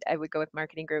I would go with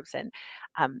marketing groups, and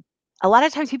a lot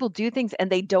of times people do things and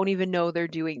they don't even know they're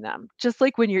doing them. Just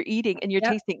like when you're eating and you're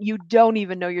Yep. tasting, you don't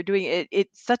even know you're doing it.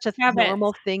 It's such a Habits.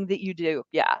 normal thing that you do.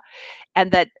 Yeah.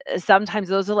 And that sometimes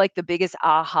those are like the biggest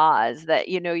ahas that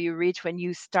you reach when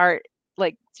you start,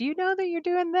 like, do you know that you're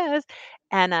doing this?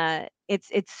 And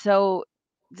it's so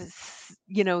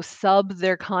sub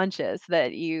their conscious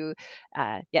that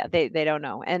yeah, they don't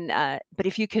know. And but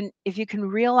if you can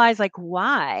realize like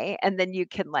why, and then you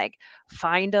can like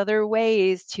find other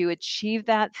ways to achieve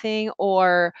that thing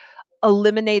or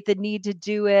eliminate the need to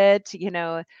do it.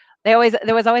 There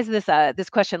was always this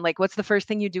question, like, what's the first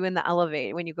thing you do in the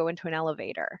elevator when you go into an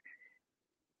elevator?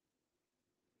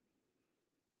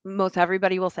 Most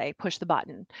everybody will say push the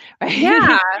button, Yeah.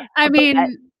 right? I but uh, mean, but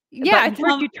yeah.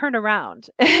 first you turn around.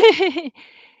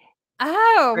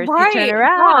 Oh, First you turn right. Yeah,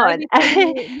 around.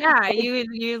 because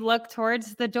you look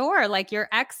towards the door, like your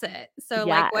exit. So, like,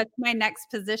 Yeah. what's my next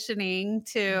positioning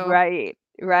to Right,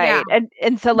 yeah. right.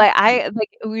 And so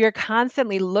we're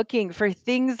constantly looking for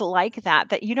things like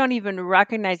that you don't even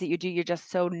recognize that you do. You're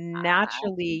just so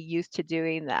naturally used to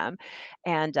doing them.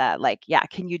 And yeah,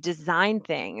 can you design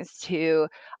things to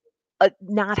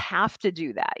not have to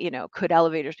do that? Could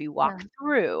elevators be Yeah. walked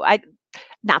through?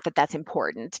 Not that that's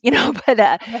important, but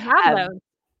I have um those.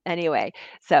 anyway,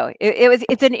 so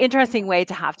it's an interesting way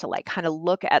to have to like kind of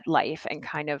look at life and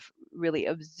kind of really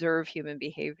observe human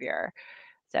behavior.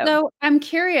 So So, I'm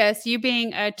curious, you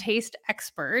being a taste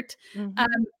expert, um, mhm.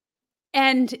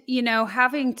 and,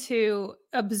 having to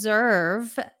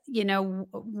observe,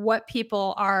 what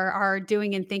people are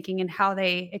doing and thinking and how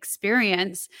they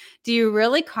experience, do you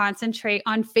really concentrate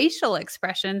on facial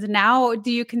expressions? Now,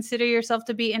 do you consider yourself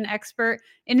to be an expert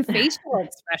in facial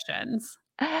expressions?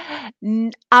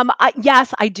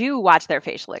 Yes, I do watch their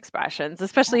facial expressions,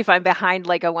 especially if I'm behind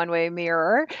like a one-way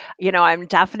mirror. I'm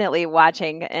definitely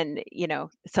watching, and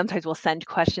sometimes we'll send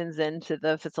questions into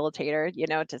the facilitator,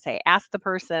 to say, ask the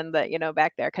person that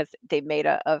back there because they made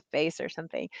a face or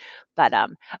something. But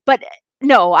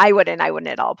no, I wouldn't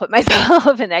at all put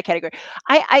myself in that category.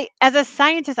 As a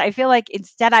scientist, I feel like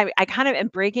instead I kind of am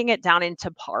breaking it down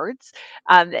into parts.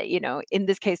 In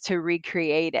this case, to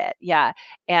recreate it. Yeah.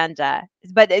 And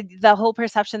but the whole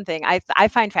perception thing I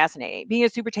find fascinating. Being a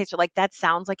super taster, like, that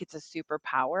sounds like it's a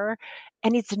superpower,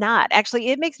 and it's not. Actually,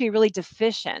 it makes me really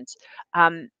deficient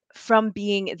from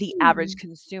being the average Hmm.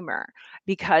 consumer,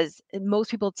 because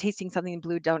most people tasting something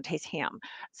blue don't taste ham.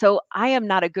 So I am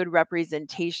not a good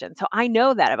representation. So I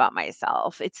know that about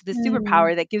myself. It's the Mm.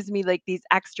 superpower that gives me like these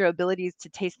extra abilities to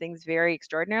taste things very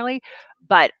extraordinarily,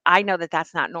 but I know that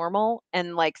that's not normal.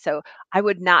 And like, so I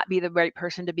would not be the right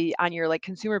person to be on your like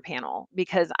consumer panel,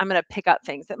 because I'm going to pick up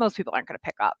things that most people aren't going to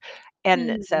pick up. And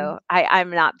Mm. so I'm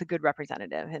not the good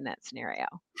representative in that scenario.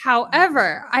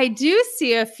 However, I do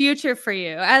see a future for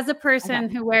you as a Okay. person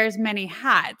who wears many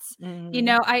hats.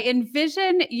 Mhm. I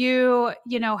envision you,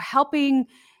 helping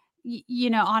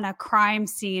on a crime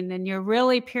scene, and you're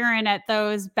really peering at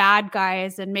those bad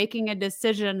guys and making a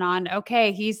decision on,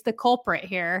 okay, he's the culprit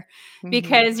here,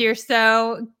 because you're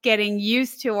so getting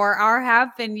used to, or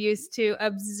have been used to,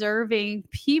 observing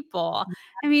people.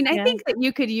 I mean, I think that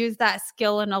you could use that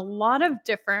skill in a lot of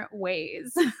different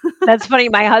ways. That's funny.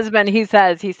 My husband, he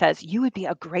says, you would be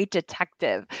a great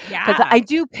detective. Because Yeah. I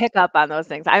do pick up on those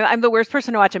things. I'm the worst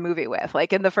person to watch a movie with.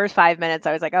 Like in the first 5 minutes,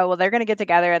 I was like, oh, well, they're going to get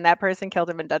together and that person killed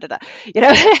him and da da da,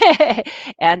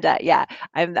 and yeah,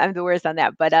 I'm the worst on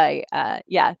that. But I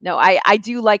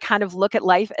do like kind of look at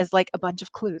life as like a bunch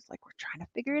of clues. Like we're trying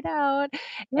to figure it out.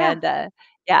 Yeah. And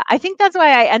yeah, I think that's why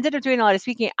I ended up doing a lot of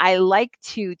speaking. I like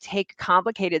to take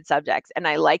complicated subjects and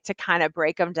I like to kind of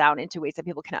break them down into ways that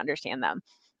people can understand them.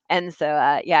 And so,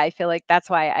 I feel like that's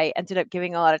why I ended up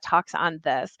giving a lot of talks on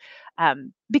this,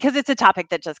 because it's a topic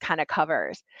that just kind of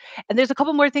covers. And there's a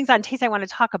couple more things on taste I want to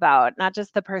talk about, not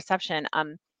just the perception.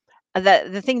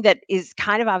 The thing that is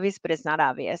kind of obvious, but it's not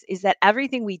obvious, is that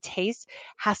everything we taste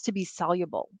has to be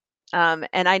soluble.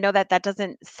 And I know that that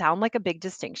doesn't sound like a big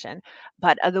distinction,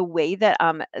 but the way that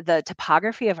the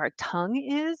topography of our tongue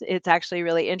is, it's actually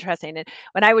really interesting. And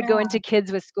when I would go into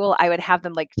kids with school, I would have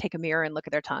them like take a mirror and look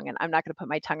at their tongue. And I'm not going to put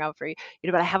my tongue out for you,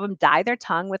 but I have them dye their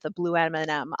tongue with a blue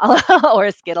M&M or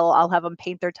a Skittle. I'll have them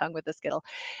paint their tongue with a Skittle.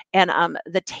 And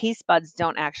the taste buds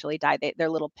don't actually dye; they're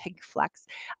little pink flecks.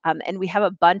 And we have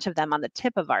a bunch of them on the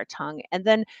tip of our tongue. And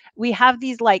then we have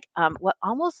these like what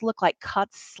almost look like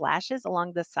cuts, slashes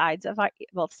along the sides of our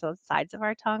both sides of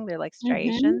our tongue. They're like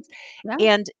striations. Yeah.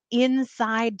 And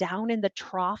inside down in the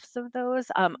troughs of those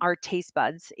are taste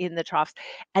buds in the troughs.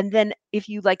 And then if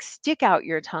you like stick out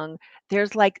your tongue,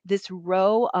 there's like this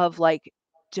row of like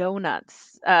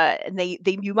donuts, and they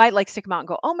you might like stick them out and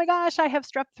go, oh my gosh, I have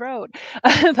strep throat.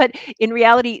 But in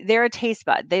reality, they're a taste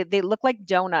bud. They look like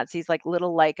donuts, these like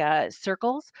little like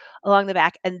circles along the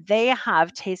back, and they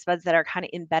have taste buds that are kind of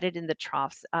embedded in the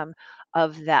troughs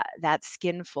of that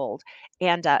skin fold.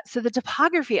 And so the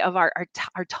topography of our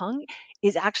tongue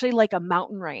is actually like a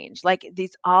mountain range, like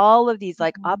all of these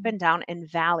like up and down and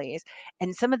valleys.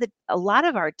 And a lot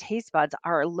of our taste buds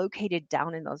are located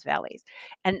down in those valleys.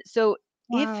 And so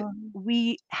if Wow.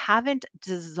 we haven't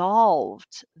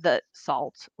dissolved the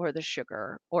salt or the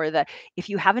sugar, or if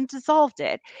you haven't dissolved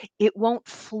it, it won't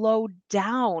flow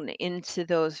down into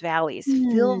those valleys,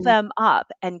 fill them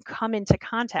up, and come into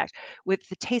contact with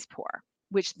the taste pore,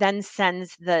 which then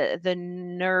sends the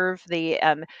nerve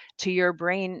to your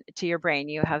brain.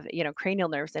 You have cranial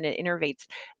nerves, and it innervates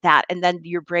that, and then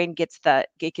your brain gets the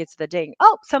ding.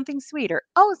 Oh, something sweeter.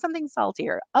 Oh, something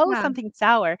saltier. Oh, Yeah. something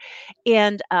sour.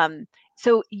 And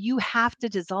so you have to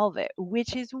dissolve it,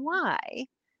 which is why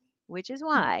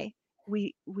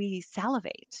we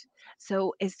salivate.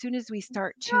 So as soon as we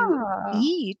start to Oh.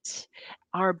 eat,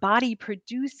 our body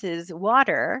produces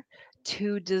water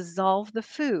to dissolve the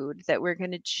food that we're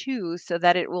going to chew, so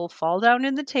that it will fall down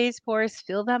in the taste pores,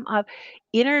 fill them up,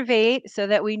 innervate, so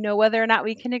that we know whether or not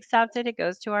we can accept it. It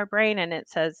goes to our brain and it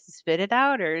says spit it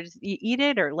out, or eat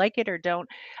it, or like it or don't.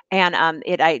 And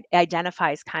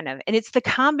identifies kind of, and it's the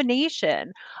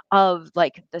combination of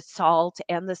like the salt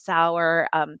and the sour,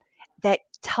 that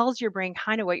tells your brain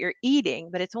kind of what you're eating,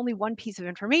 but it's only one piece of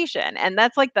information. And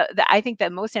that's like I think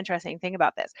the most interesting thing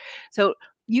about this. So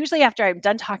usually after I'm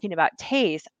done talking about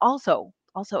taste, also,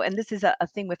 and this is a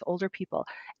thing with older people,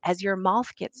 as your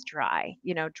mouth gets dry,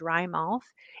 dry mouth,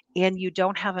 and you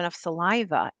don't have enough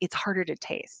saliva, it's harder to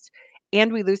taste.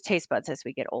 And we lose taste buds as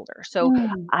we get older. So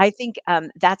I think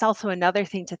that's also another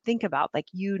thing to think about. Like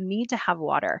you need to have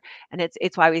water, and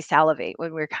it's why we salivate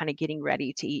when we're kind of getting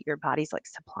ready to eat. Your body's like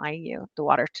supplying you the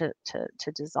water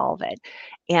to dissolve it.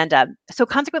 And so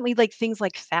consequently, like things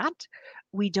like fat,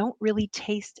 we don't really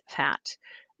taste fat.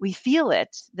 We feel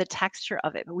it, the texture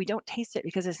of it, but we don't taste it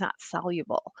because it's not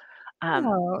soluble.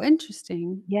 Oh,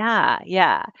 interesting.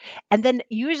 Yeah. And then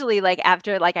usually like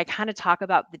after, like I kind of talk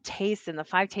about the taste and the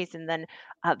five tastes, and then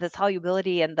the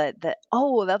solubility, and the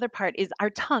other part is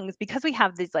our tongues, because we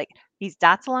have these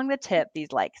dots along the tip,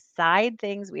 these like side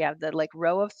things. We have the like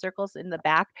row of circles in the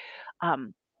back.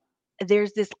 Um,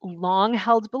 there's this long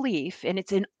held belief, and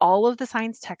it's in all of the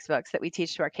science textbooks that we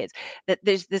teach to our kids, that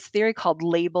there's this theory called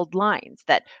labeled lines,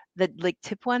 that the like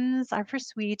tip ones are for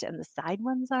sweet, and the side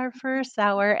ones are for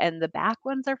sour, and the back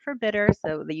ones are for bitter.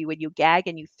 So that when you gag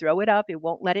and you throw it up, it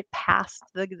won't let it past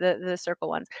the circle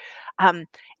ones. um,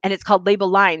 and it's called label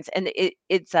lines. And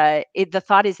the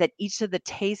thought is that each of the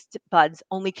taste buds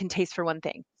only can taste for one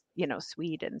thing,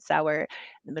 sweet and sour.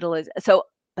 The middle is so,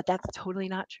 but that's totally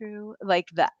not true. Like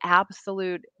the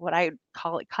absolute, what I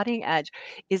call it, cutting edge,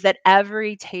 is that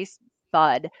every taste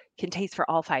bud can taste for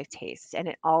all 5 tastes, and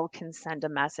it all can send a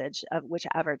message of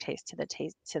whichever taste to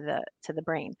the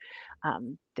brain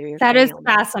through your That is cranial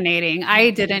nerve. fascinating. I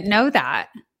didn't know that.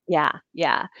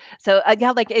 Yeah. So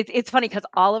again, like it's funny because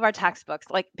all of our textbooks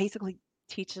like basically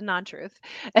teach the non-truth,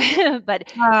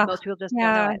 but most people just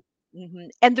don't know Yeah. it.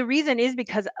 And the reason is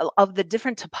because of the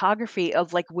different topography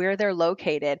of like where they're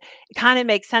located. It kind of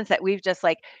makes sense that we've just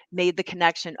like made the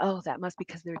connection. Oh, that must be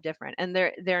because they're different, and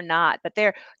they're not, but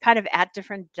they're kind of at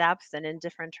different depths and in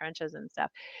different trenches and stuff.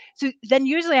 So then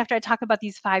usually after I talk about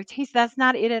these 5 tastes, that's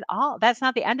not it at all. That's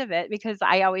not the end of it, because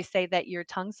I always say that your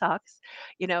tongue sucks.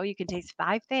 You can taste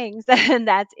 5 things and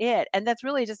that's it. And that's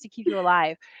really just to keep you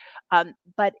alive.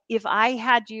 But if I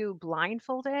had you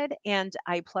blindfolded and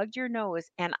I plugged your nose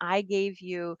and I gave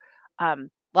you, well,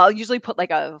 I'll usually put like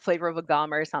a flavor of a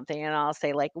gum or something, and I'll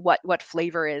say like, what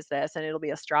flavor is this? And it'll be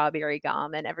a strawberry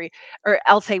gum, and or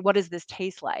I'll say, what does this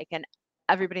taste like? And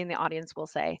everybody in the audience will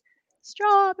say,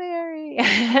 strawberry.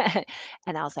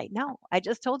 And I'll say, no, I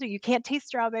just told you, you can't taste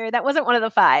strawberry. That wasn't one of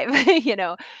the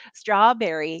 5.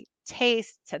 Strawberry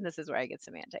tastes, and this is where I get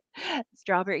semantic.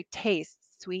 Strawberry tastes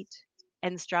sweet,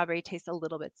 and strawberry tastes a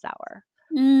little bit sour.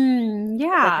 That's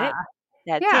Yeah. it.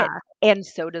 That's Yeah. it. And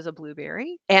so does a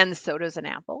blueberry, and so does an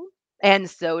apple, and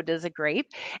so does a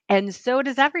grape, and so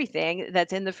does everything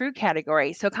that's in the fruit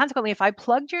category. So consequently, if I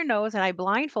plugged your nose and I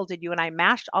blindfolded you and I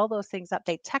mashed all those things up,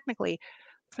 they technically,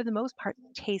 for the most part,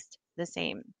 taste the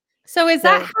same. So is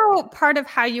that So part of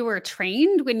how you were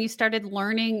trained when you started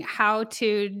learning how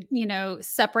to,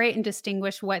 separate and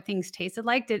distinguish what things tasted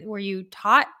like? Were you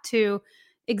taught to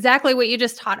exactly what you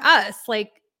just taught us?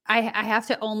 Like, I have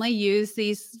to only use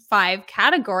these 5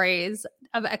 categories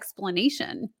of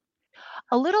explanation.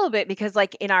 a little bit, because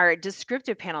like in our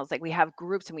descriptive panels, like we have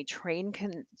groups and we train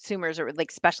consumers or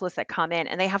like specialists that come in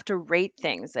and they have to rate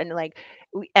things. And like,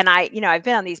 I've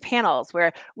been on these panels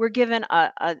where we're given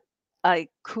a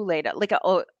Kool-Aid, like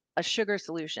a sugar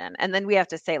solution. And then we have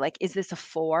to say like, is this a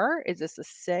 4? Is this a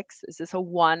 6? Is this a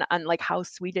 1 on like how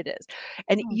sweet it is?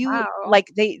 And Oh, wow.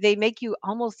 like they make you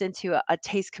almost into a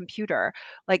taste computer,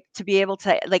 like to be able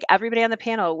to, like everybody on the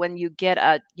panel, when you get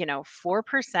a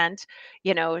 4%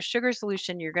 sugar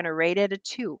solution, you're going to rate it a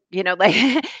 2, like,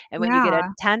 and when you get a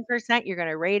Yeah. 10%, you're going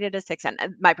to rate it a 6. And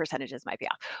my percentages might be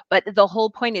off, but the whole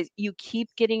point is you keep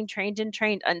getting trained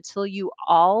until you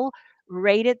all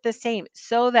rate it the same,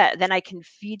 so that then I can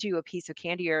feed you a piece of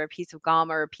candy or a piece of gum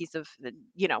or a piece of,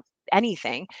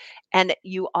 anything. And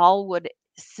you all would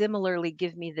similarly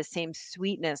give me the same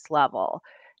sweetness level,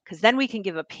 because then we can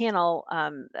give a panel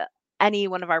any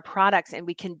one of our products and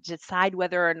we can decide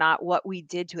whether or not what we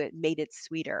did to it made it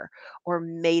sweeter or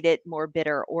made it more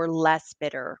bitter or less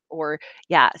bitter, or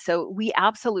so we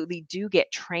absolutely do get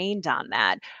trained on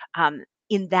that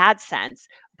in that sense.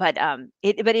 But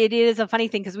it is a funny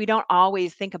thing, because we don't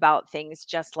always think about things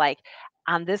just like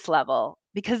on this level,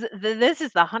 because this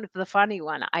is the funny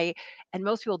one. And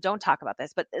most people don't talk about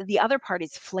this, but the other part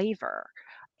is flavor.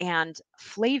 And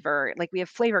flavor, like we have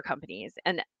flavor companies,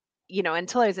 and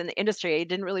until I was in the industry, I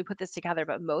didn't really put this together,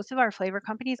 but most of our flavor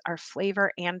companies are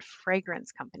flavor and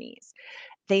fragrance companies.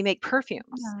 They make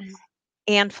perfumes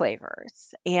and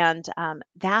flavors. And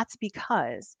that's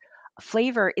because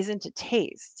flavor isn't a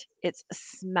taste, it's a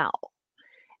smell.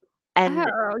 And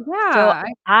Oh, so yeah.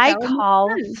 I That would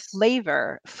call make sense.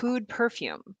 flavor food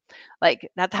perfume. Like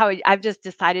that's how I've just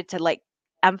decided to like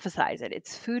emphasize it.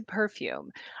 It's food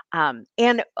perfume.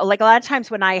 And like a lot of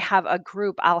times when I have a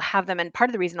group, I'll have them, and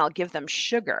part of the reason I'll give them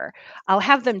sugar, I'll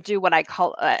have them do what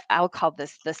I'll call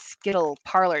this the Skittle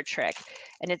parlor trick.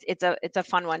 And it's a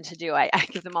fun one to do. I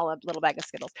give them all a little bag of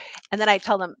Skittles, and then I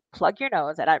tell them, plug your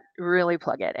nose, and I really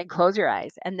plug it, and close your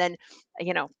eyes, and then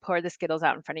pour the Skittles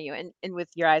out in front of you, and with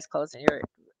your eyes closed, and you're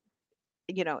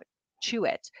chew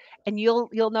it, and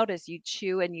you'll notice you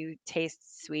chew and you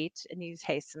taste sweet and you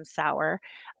taste some sour,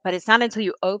 but it's not until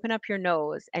you open up your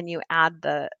nose and you add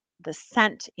the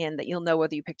scent in that you'll know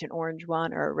whether you picked an orange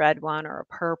one or a red one or a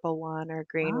purple one or a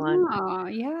green one, Oh,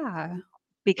 yeah.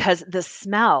 because the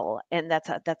smell, and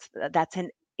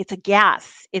it's a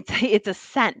gas, it's a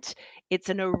scent, it's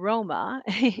an aroma.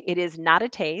 It is not a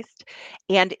taste.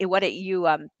 And you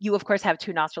of course have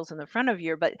 2 nostrils in the front of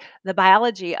you, but the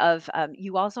biology of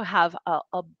you also have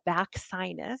a back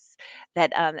sinus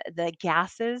that the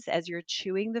gases, as you're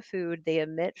chewing the food, they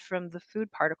emit from the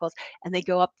food particles, and they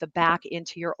go up the back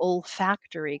into your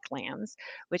olfactory glands,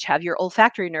 which have your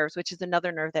olfactory nerves, which is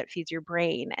another nerve that feeds your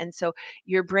brain. And so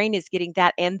your brain is getting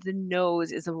that, and the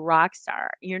nose is a rock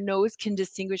star. Your nose can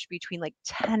distinguish between like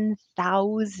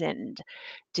 10,000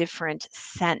 different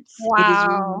scents. It is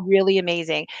Wow. really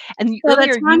amazing. And So the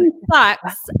earlier you tongue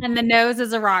sucks and the nose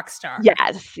is a rock star.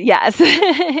 Yes, yes.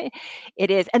 It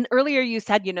is. And earlier you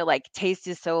said, like taste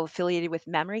is so affiliated with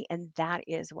memory, and that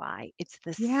is why. It's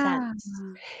the Yeah. scents.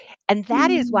 And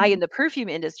that is why in the perfume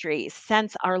industry,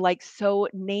 scents are like so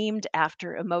named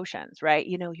after emotions, right?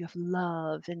 You have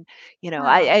love and,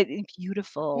 Yeah.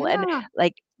 beautiful and Yeah.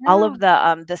 like all Yeah. of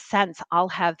the scents all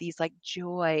have these like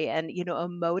joy and,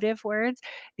 emotive words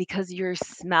because your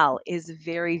smell is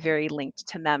very, very linked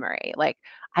to memory. Like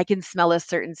I can smell a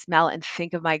certain smell and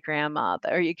think of my grandmother,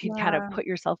 or you can kind of Yeah. put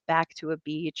yourself back to a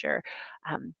beach or,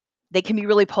 um, they can be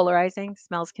really polarizing.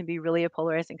 Smells can be really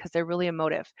polarizing because they're really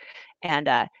emotive. And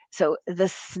so the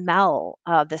smell,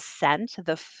 the scent,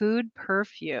 the food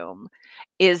perfume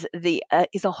is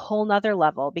a whole nother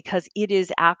level because it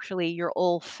is actually your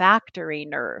olfactory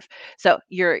nerve. So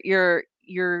your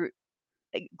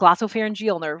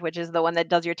glossopharyngeal nerve, which is the one that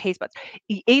does your taste buds.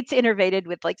 It's innervated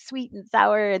with like sweet and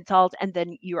sour and salt, and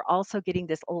then you're also getting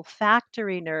this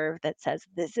olfactory nerve that says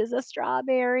this is a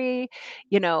strawberry,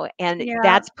 and Yeah.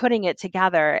 that's putting it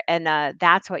together, and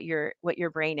that's what your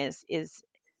brain is.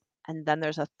 And then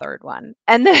there's a third one,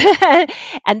 and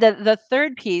and the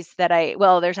third piece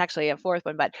there's actually a fourth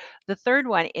one, but the third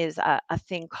one is a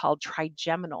thing called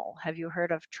trigeminal. Have you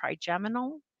heard of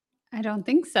trigeminal? I don't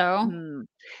think so. Mm.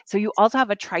 So you also have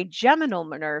a trigeminal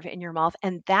nerve in your mouth,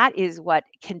 and that is what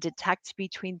can detect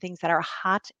between things that are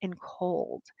hot and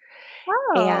cold.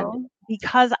 And Oh.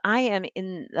 because I am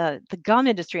in the gum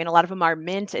industry, and a lot of them are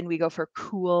mint, and we go for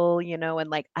cool, and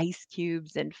like ice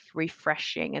cubes and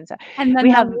refreshing, and so And then we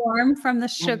the have warm from the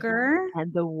and sugar.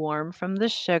 and the warm from the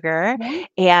sugar, Yeah.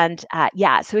 and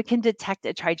yeah, so it can detect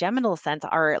a trigeminal scents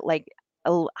are like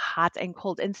hot and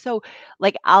cold, and so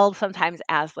like I'll sometimes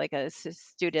ask like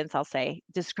students, I'll say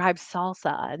describe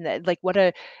salsa, and like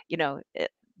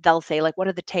they'll say like what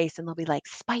are the tastes, and they'll be like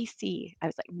spicy. I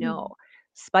was like no, Mm.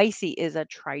 spicy is a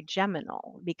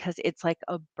trigeminal because it's like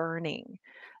a burning.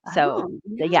 So Oh,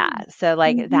 yeah, yeah. so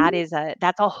like Mhm.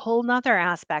 that's a whole nother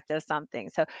aspect of something.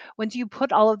 So once you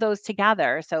put all of those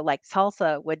together, so like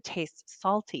salsa would taste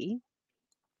salty,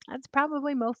 that's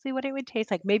probably mostly what it would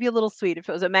taste like. Maybe a little sweet if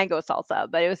it was a mango salsa,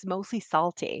 but it was mostly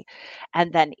salty.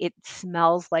 And then it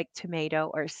smells like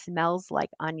tomato or smells like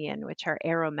onion, which are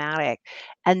aromatic.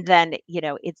 And then,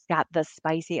 it's got the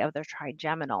spicy of the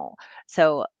trigeminal.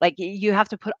 So, like, you have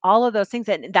to put all of those things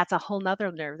in. And that's a whole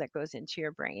nother nerve that goes into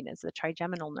your brain is the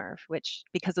trigeminal nerve, which,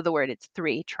 because of the word, it's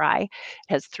it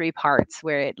has three parts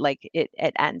where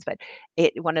it ends, but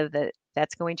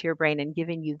that's going to your brain and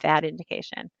giving you that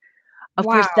indication. Of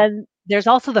Wow. course, then there's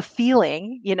also the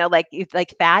feeling, like if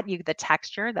like fat, the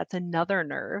texture, that's another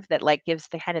nerve that like gives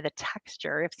the kind of the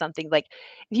texture if something like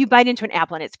if you bite into an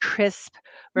apple and it's crisp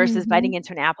versus biting Mhm.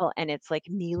 into an apple and it's like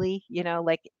mealy,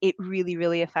 like it really,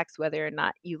 really affects whether or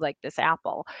not you like this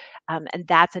apple. And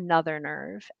that's another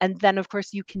nerve. And then of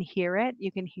course you can hear it.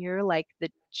 You can hear like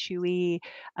the chewy,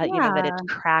 that it's Yeah.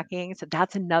 cracking. So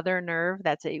that's another nerve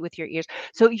that's with your ears.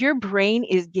 So your brain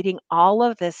is getting all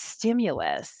of this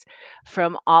stimulus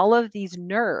from all of these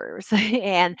nerves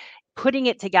and putting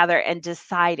it together and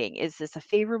deciding, is this a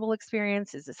favorable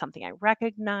experience? Is this something I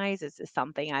recognize? Is this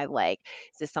something I like?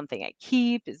 Is this something I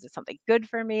keep? Is this something good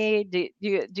for me? Do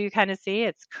you kind of see?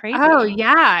 It's Oh, crazy.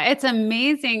 yeah, it's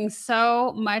amazing.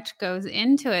 So much goes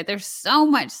into it. There's so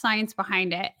much science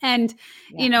behind it. And,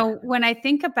 Yeah. when I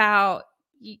think about,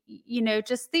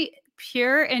 just the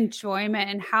pure enjoyment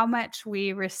and how much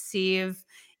we receive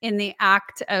in the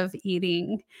act of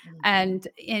eating Mhm. and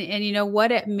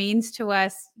what it means to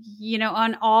us,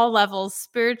 on all levels,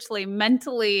 spiritually,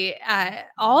 mentally,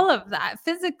 all of that,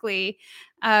 physically,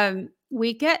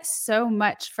 we get so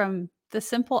much from the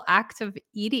simple act of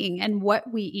eating and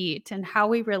what we eat and how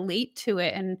we relate to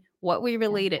it and what we Yeah.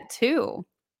 relate it to.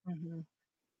 Mhm.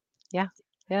 Yeah.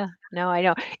 Yeah. No, I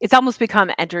know. It's almost become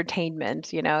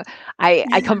entertainment,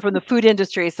 I come from the food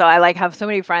industry, so I like have so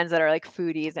many friends that are like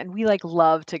foodies and we like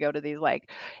love to go to these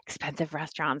like expensive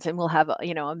restaurants and we'll have,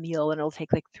 a meal and it'll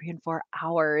take like 3 and 4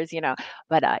 hours,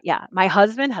 But yeah, my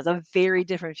husband has a very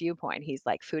different viewpoint. He's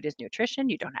like food is nutrition.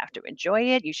 You don't have to enjoy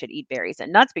it. You should eat berries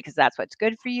and nuts because that's what's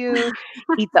good for you.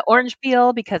 Eat the orange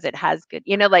peel because it has good,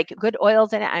 like good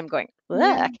oils in it. I'm going,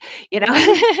 Yeah. look, you know.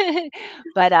 Yeah.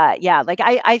 But yeah, like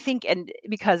I think, and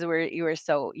because you were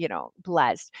so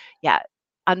blessed, yeah,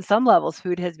 on some levels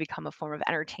food has become a form of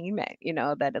entertainment,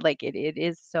 that like it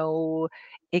is so,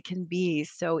 it can be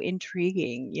so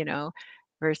intriguing,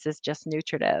 versus just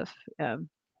nutritive. um,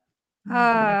 mhm,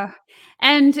 Uh,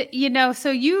 and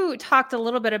so you talked a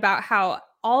little bit about how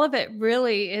all of it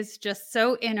really is just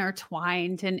so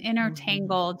intertwined and Mm-hmm.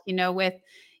 intertangled, with,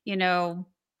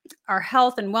 our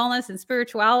health and wellness and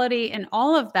spirituality and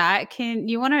all of that.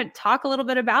 You want to talk a little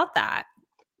bit about that?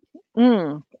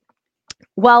 Mm.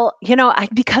 Well,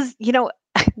 because,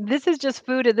 this is just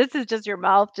food and this is just your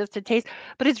mouth just to taste,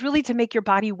 but it's really to make your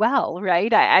body well,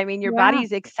 right? I mean, your Yeah.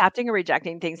 body's accepting or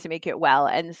rejecting things to make it well.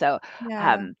 And so,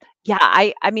 Yeah. yeah,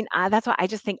 I mean, that's why I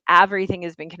just think everything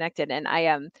has been connected. And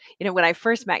when I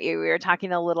first met you, we were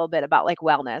talking a little bit about like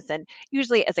wellness, and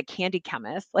usually as a candy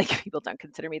chemist, like people don't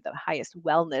consider me the highest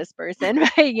wellness person,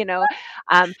 right?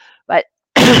 But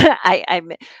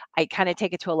I kind of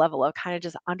take it to a level of kind of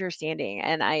just understanding,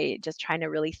 and I just trying to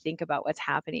really think about what's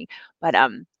happening. But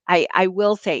I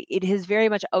will say it has very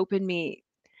much opened me.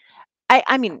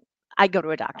 I mean, I go to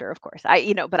a doctor, of course.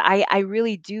 But I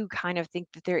really do kind of think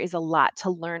that there is a lot to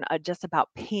learn just about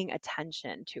paying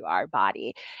attention to our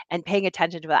body and paying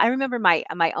attention to it. I remember my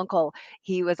uncle,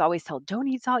 he was always told, "Don't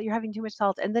eat salt, you're having too much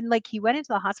salt." And then like he went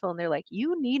into the hospital and they're like,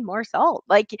 "You need more salt."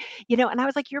 Like, and I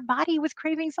was like, "Your body was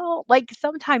craving salt." Like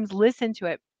sometimes listen to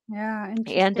it. Yeah. And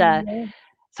Interesting.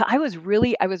 so I was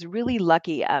really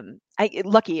lucky. I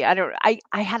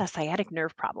had a sciatic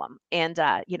nerve problem, and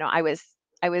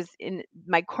I was in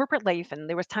my corporate life, and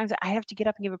there was times that I have to get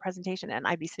up and give a presentation, and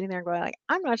I'd be sitting there going like,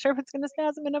 I'm not sure if it's going to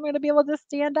spasm and I'm going to be able to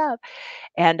stand up.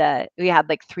 And we had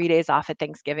like 3 days off at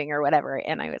Thanksgiving or whatever,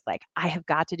 and I was like, I have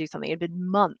got to do something. It had been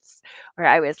months where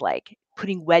I was like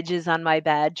putting wedges on my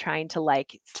bed, trying to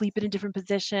like sleep in a different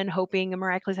position, hoping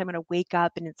miraculously I'm going to wake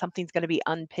up and something's going to be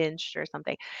unpinched or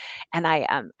something. And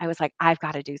I was like, I've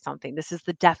got to do something. This is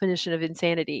the definition of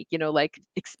insanity, like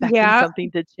expecting Yeah.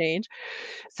 something to change.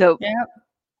 So Yeah.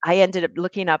 I ended up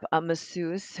looking up a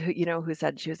masseuse who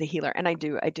said she was a healer, and I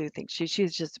do think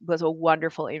she's just was a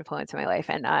wonderful influence in my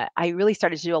life. And I really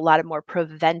started to do a lot of more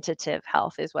preventative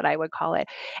health, is what I would call it.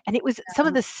 And it was some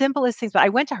of the simplest things, but I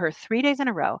went to her 3 days in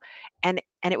a row, and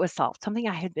it was solved. Something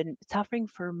I had been suffering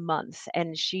for months,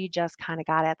 and she just kind of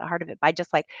got at the heart of it by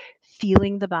just like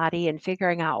feeling the body and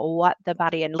figuring out what the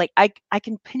body, and like I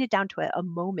can pin it down to a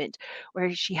moment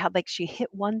where she hit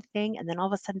one thing, and then all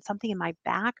of a sudden something in my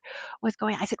back was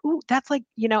going. I said, "Ooh, that's like,"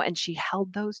 and she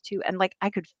held those two, and like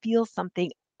I could feel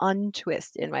something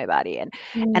untwist in my body, and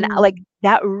like Mm.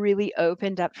 that really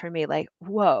opened up for me, like,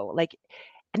 whoa, like.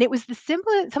 And it was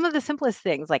some of the simplest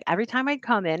things. Like every time I'd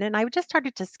come in, and I would just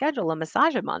started to schedule a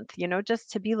massage a month, just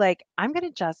to be like, I'm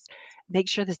gonna just make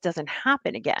sure this doesn't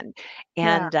happen again.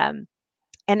 Yeah.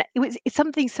 And it's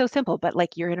something so simple, but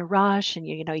like you're in a rush, and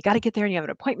you got to get there, and you have an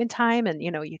appointment time, and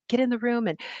you get in the room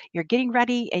and you're getting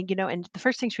ready, and the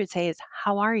first thing she would say is,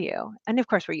 "How are you?" And of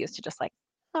course we're used to just like,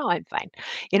 "Oh, I'm fine,"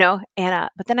 and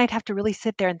but then I'd have to really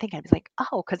sit there and think. I'd be like,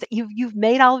 "Oh, because you've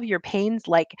made all of your pains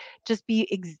like just be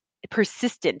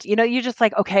persistent. You're just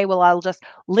like, okay, well, I'll just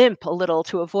limp a little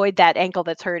to avoid that ankle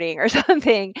that's hurting or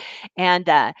something." And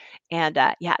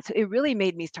yeah, so it really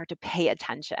made me start to pay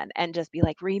attention and just be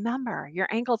like, remember, your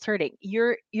ankle's hurting.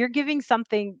 You're giving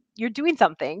something, you're doing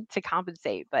something to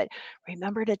compensate, but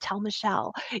remember to tell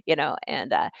Michelle,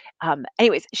 and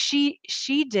anyways, she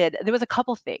did. There was a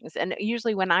couple things, and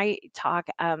usually when I talk,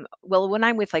 well, when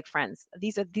I'm with like friends,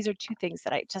 these are two things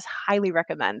that I just highly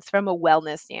recommend from a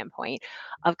wellness standpoint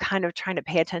of kind of trying to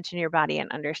pay attention to your body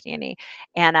and understanding.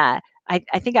 And I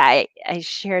think I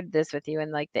shared this with you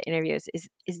in like the interviews, is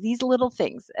these little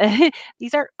things.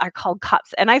 These are called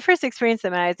cups. And I first experienced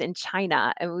them when I was in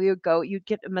China, and you'd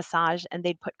get a massage and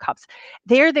they'd put cups.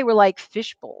 There they were like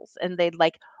fish bowls, and they'd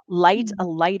like light a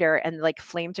Mm. lighter and like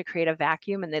flame to create a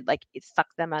vacuum, and they'd like suck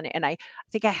them on it. And I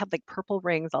think I had like purple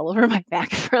rings all over my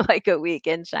back for like a week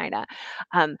in China.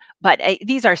 But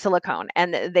these are silicone,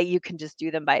 and you can just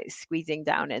do them by squeezing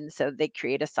down, and so they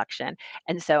create a suction.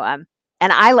 And so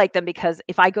and I like them because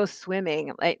if I go swimming,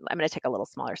 I'm going to take a little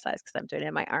smaller size because I'm doing it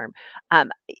in my arm.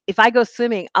 If I go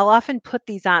swimming, I'll often put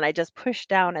these on. I just push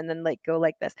down and then like go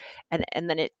like this, and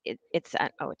then it's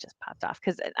oh, it just popped off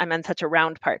because I'm on such a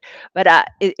round part. But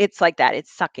it's like that.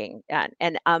 It's sucking,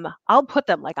 and I'll put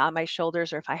them like on my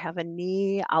shoulders, or if I have a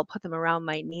knee, I'll put them around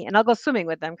my knee, and I'll go swimming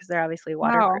with them because they're obviously Wow.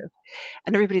 waterproof.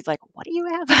 And everybody's like, "What do you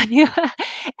have on you?"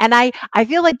 And I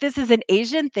feel like this is an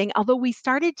Asian thing, although we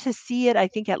started to see it, I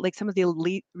think, at like some of the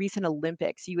recent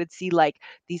Olympics. You would see like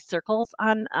these circles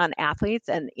on athletes,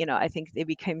 and I think they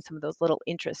became some of those little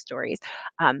interest stories.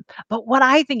 But what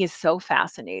I think is so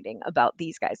fascinating about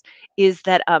these guys is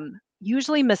that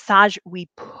usually massage, we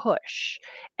push,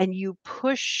 and you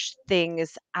push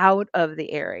things out of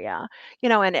the area,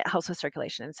 and it helps with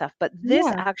circulation and stuff. But this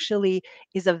Yeah. actually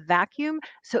is a vacuum,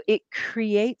 so it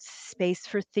creates space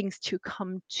for things to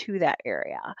come to that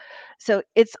area. So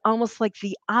it's almost like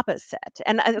the opposite.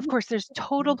 And of course, there's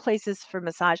total places for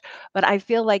massage, but I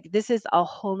feel like this is a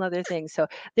whole nother thing. So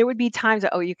there would be times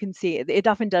that, you can see it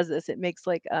often does this. It makes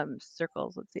like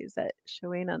circles. Let's see, is that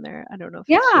showing on there? I don't know if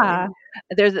it's showing. Yeah.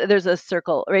 There's a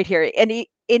circle right here, and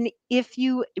if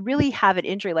you really have an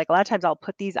injury, like a lot of times I'll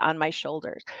put these on my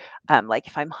shoulders, like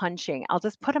if I'm hunching, I'll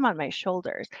just put them on my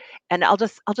shoulders, and I'll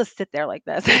just sit there like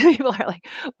this. People are like,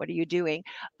 "What are you doing?"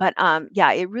 But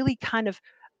yeah, it really kind of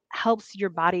helps your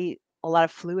body. A lot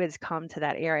of fluids come to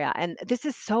that area, and this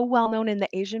is so well known in the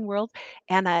Asian world,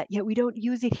 and yet we don't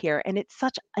use it here. And it's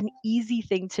such an easy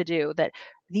thing to do that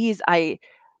these I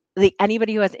like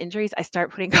anybody who has injuries, I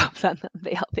start putting cuffs on them.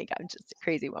 They all think I'm just a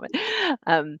crazy woman.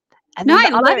 And No, then I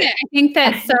the love other, it. I think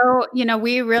that so,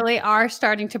 we really are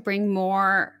starting to bring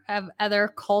more of other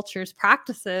cultures'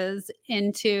 practices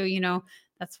into,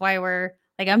 that's why we're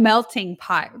like a melting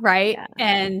pot, right? yeah,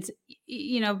 And,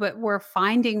 but we're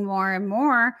finding more and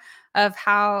more of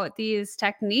how these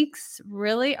techniques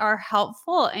really are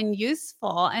helpful and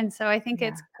useful. And so I think yeah,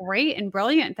 it's great and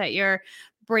brilliant that you're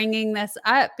bringing this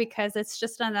up because it's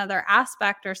just another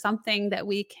aspect or something that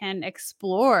we can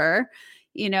explore.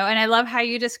 And I love how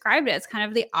you described it. It's kind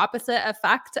of the opposite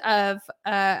effect of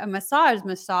a massage.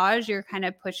 Massage, you're kind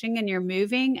of pushing and you're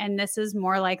moving. And this is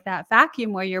more like that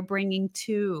vacuum where you're bringing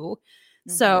to.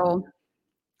 So yeah,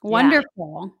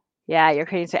 wonderful. yeah. You're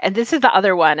crazy. And this is the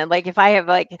other one. And like, if I have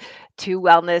like two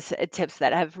wellness tips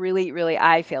that have really, really,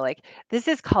 I feel like this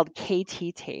is called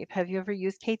KT tape. Have you ever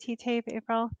used KT tape,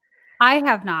 April? I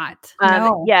have not.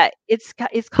 No. Yeah, it's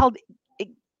called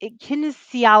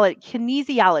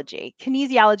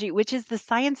kinesiology, which is the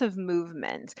science of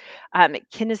movement,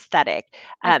 kinesthetic,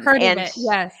 I've heard of and it.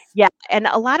 Yes. yeah, and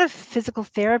a lot of physical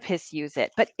therapists use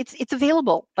it, but it's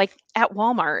available like at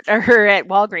Walmart or at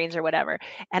Walgreens or whatever.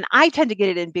 And I tend to get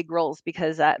it in big rolls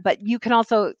because, but you can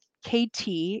also. KT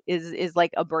is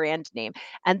like a brand name,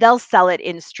 and they'll sell it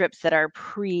in strips that are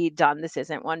pre-done. This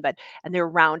isn't one, and they're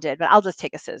rounded. But I'll just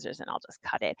take a scissors and I'll just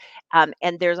cut it.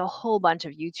 And there's a whole bunch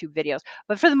of YouTube videos,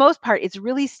 but for the most part, it's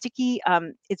really sticky.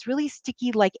 It's really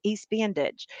sticky like ace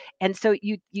bandage, and so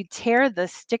you tear the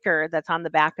sticker that's on the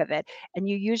back of it, and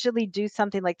you usually do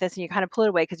something like this, and you kind of pull it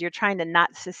away because you're trying to not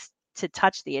to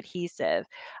touch the adhesive,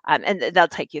 and they'll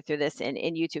take you through this in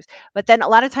YouTube's. But then a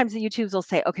lot of times the YouTubes will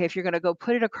say, okay, if you're going to go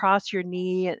put it across your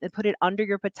knee and put it under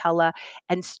your patella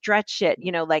and stretch it,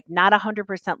 like not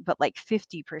 100%, but like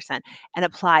 50%, and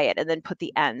apply it, and then put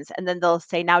the ends, and then they'll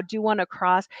say, now do one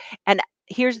across. And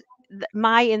here's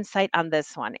my insight on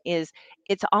this one is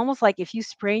it's almost like if you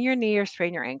sprain your knee or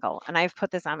sprain your ankle, and I've put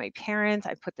this on my parents,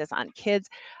 I've put this on kids.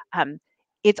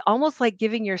 It's almost like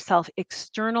giving yourself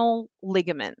external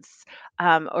ligaments,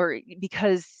 or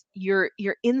because your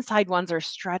inside ones are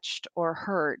stretched or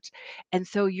hurt, and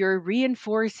so you're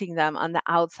reinforcing them on the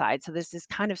outside. So there's this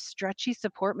kind of stretchy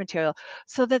support material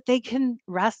so that they can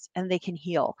rest and they can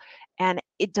heal, and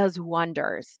it does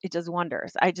wonders. It does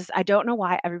wonders. I don't know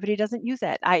why everybody doesn't use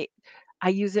it. I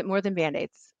use it more than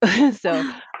Band-Aids. So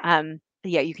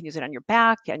yeah, you can use it on your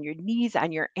back, on your knees,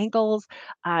 on your ankles,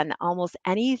 on almost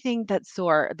anything that's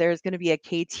sore. There's going to be a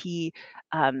KT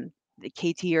or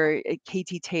a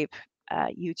KT tape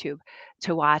YouTube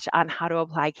to watch on how to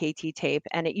apply KT tape,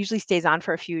 and it usually stays on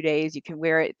for a few days. You can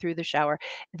wear it through the shower.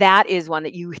 That is one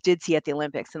that you did see at the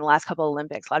Olympics. In the last couple of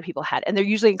Olympics, a lot of people had, and they're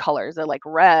usually in colors. They're like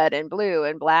red and blue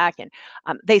and black, and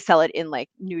they sell it in like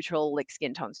neutral like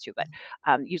skin tones too, but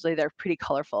usually they're pretty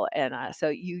colorful. And so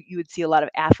you would see a lot of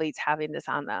athletes having this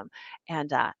on them.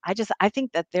 And I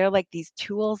think that they're like these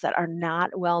tools that are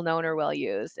not well known or well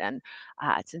used. And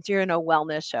since you're in a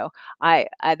wellness show,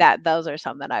 those are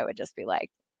some that I would just be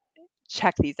like,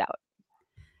 check these out.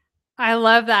 I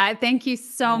love that. Thank you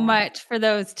so Yeah. much for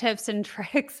those tips and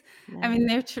tricks. I mean,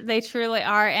 they truly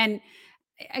are. And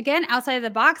again, outside of the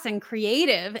box and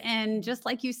creative. And just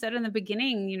like you said in the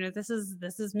beginning, this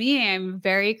is me. I'm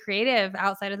very creative,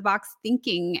 outside of the box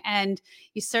thinking. And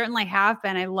you certainly have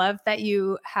been. I love that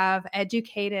you have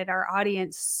educated our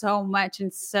audience so much in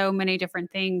so many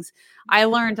different things. I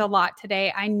learned a lot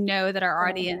today. I know that our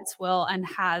audience will and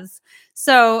has.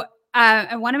 So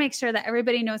I want to make sure that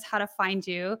everybody knows how to find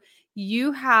you.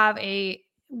 You have a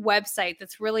website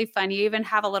that's really fun. You even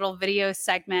have a little video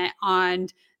segment on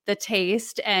the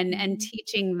taste and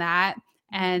teaching that.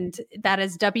 And that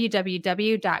is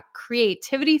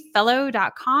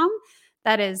www.creativityfellow.com.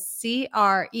 That is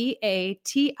CREATIVI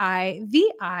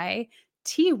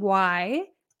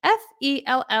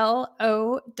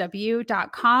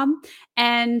TYFELLOW.com.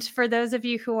 And for those of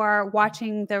you who are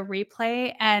watching the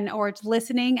replay or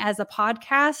listening as a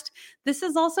podcast, this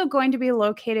is also going to be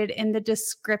located in the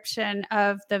description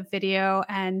of the video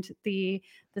and the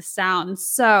sound.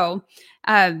 So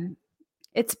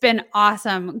it's been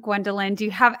awesome. Gwendolyn, do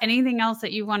you have anything else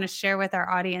that you want to share with our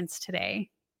audience today?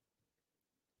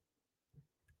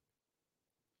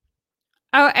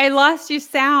 Oh, I lost you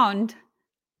sound.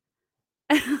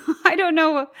 I don't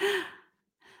know.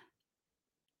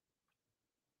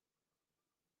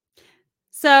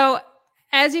 So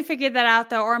as you figure that out,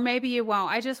 though, or maybe you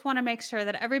won't, I just want to make sure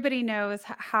that everybody knows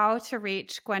how to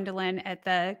reach Gwendolyn at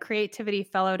the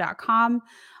creativityfellow.com.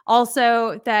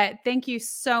 Also, that thank you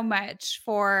so much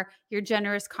for your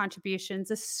generous contributions.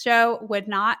 This show would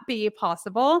not be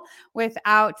possible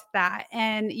without that.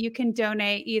 And you can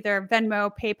donate either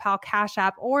Venmo, PayPal, Cash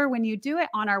App, or when you do it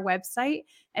on our website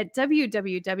at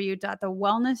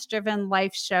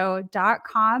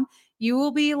www.thewellnessdrivenlifeshow.com. You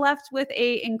will be left with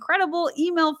an incredible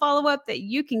email follow-up that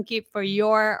you can keep for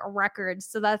your records.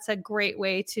 So that's a great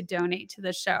way to donate to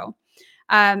the show.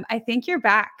 I think you're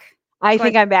back. I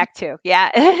think I'm back too. Yeah.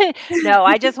 No,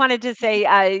 I just wanted to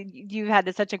say you've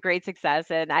had such a great success,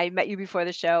 and I met you before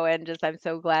the show, and I'm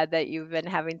so glad that you've been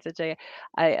having such a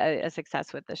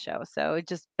success with the show. So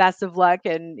just best of luck,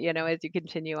 and as you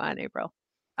continue on, April.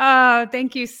 Oh,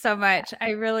 thank you so much.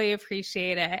 I really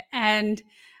appreciate it. And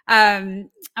I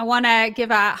want to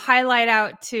give a highlight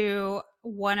out to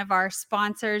one of our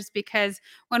sponsors, because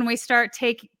when we start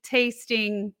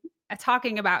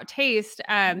talking about taste,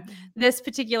 this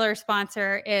particular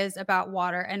sponsor is about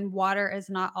water, and water is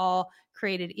not all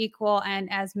created equal.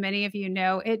 And as many of you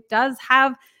know, it does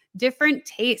have different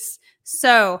tastes.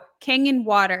 So Kangen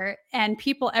water, and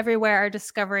people everywhere are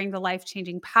discovering the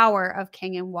life-changing power of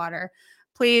Kangen water.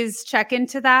 Please check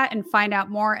into that and find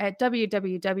out more at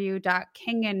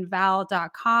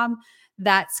www.kangenval.com.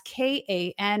 That's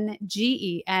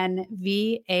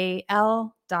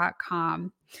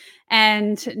KANGENVAL.com.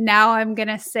 And now I'm going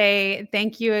to say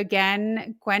thank you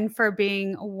again, Gwen, for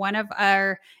being one of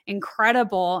our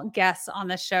incredible guests on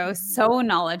the show, so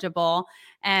knowledgeable.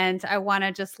 And I want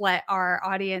to just let our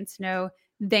audience know,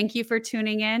 thank you for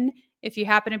tuning in. If you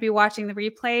happen to be watching the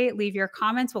replay, leave your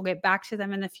comments. We'll get back to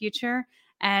them in the future.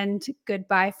 And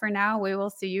goodbye for now. We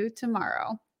will see you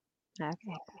tomorrow.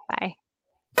 Okay. Bye.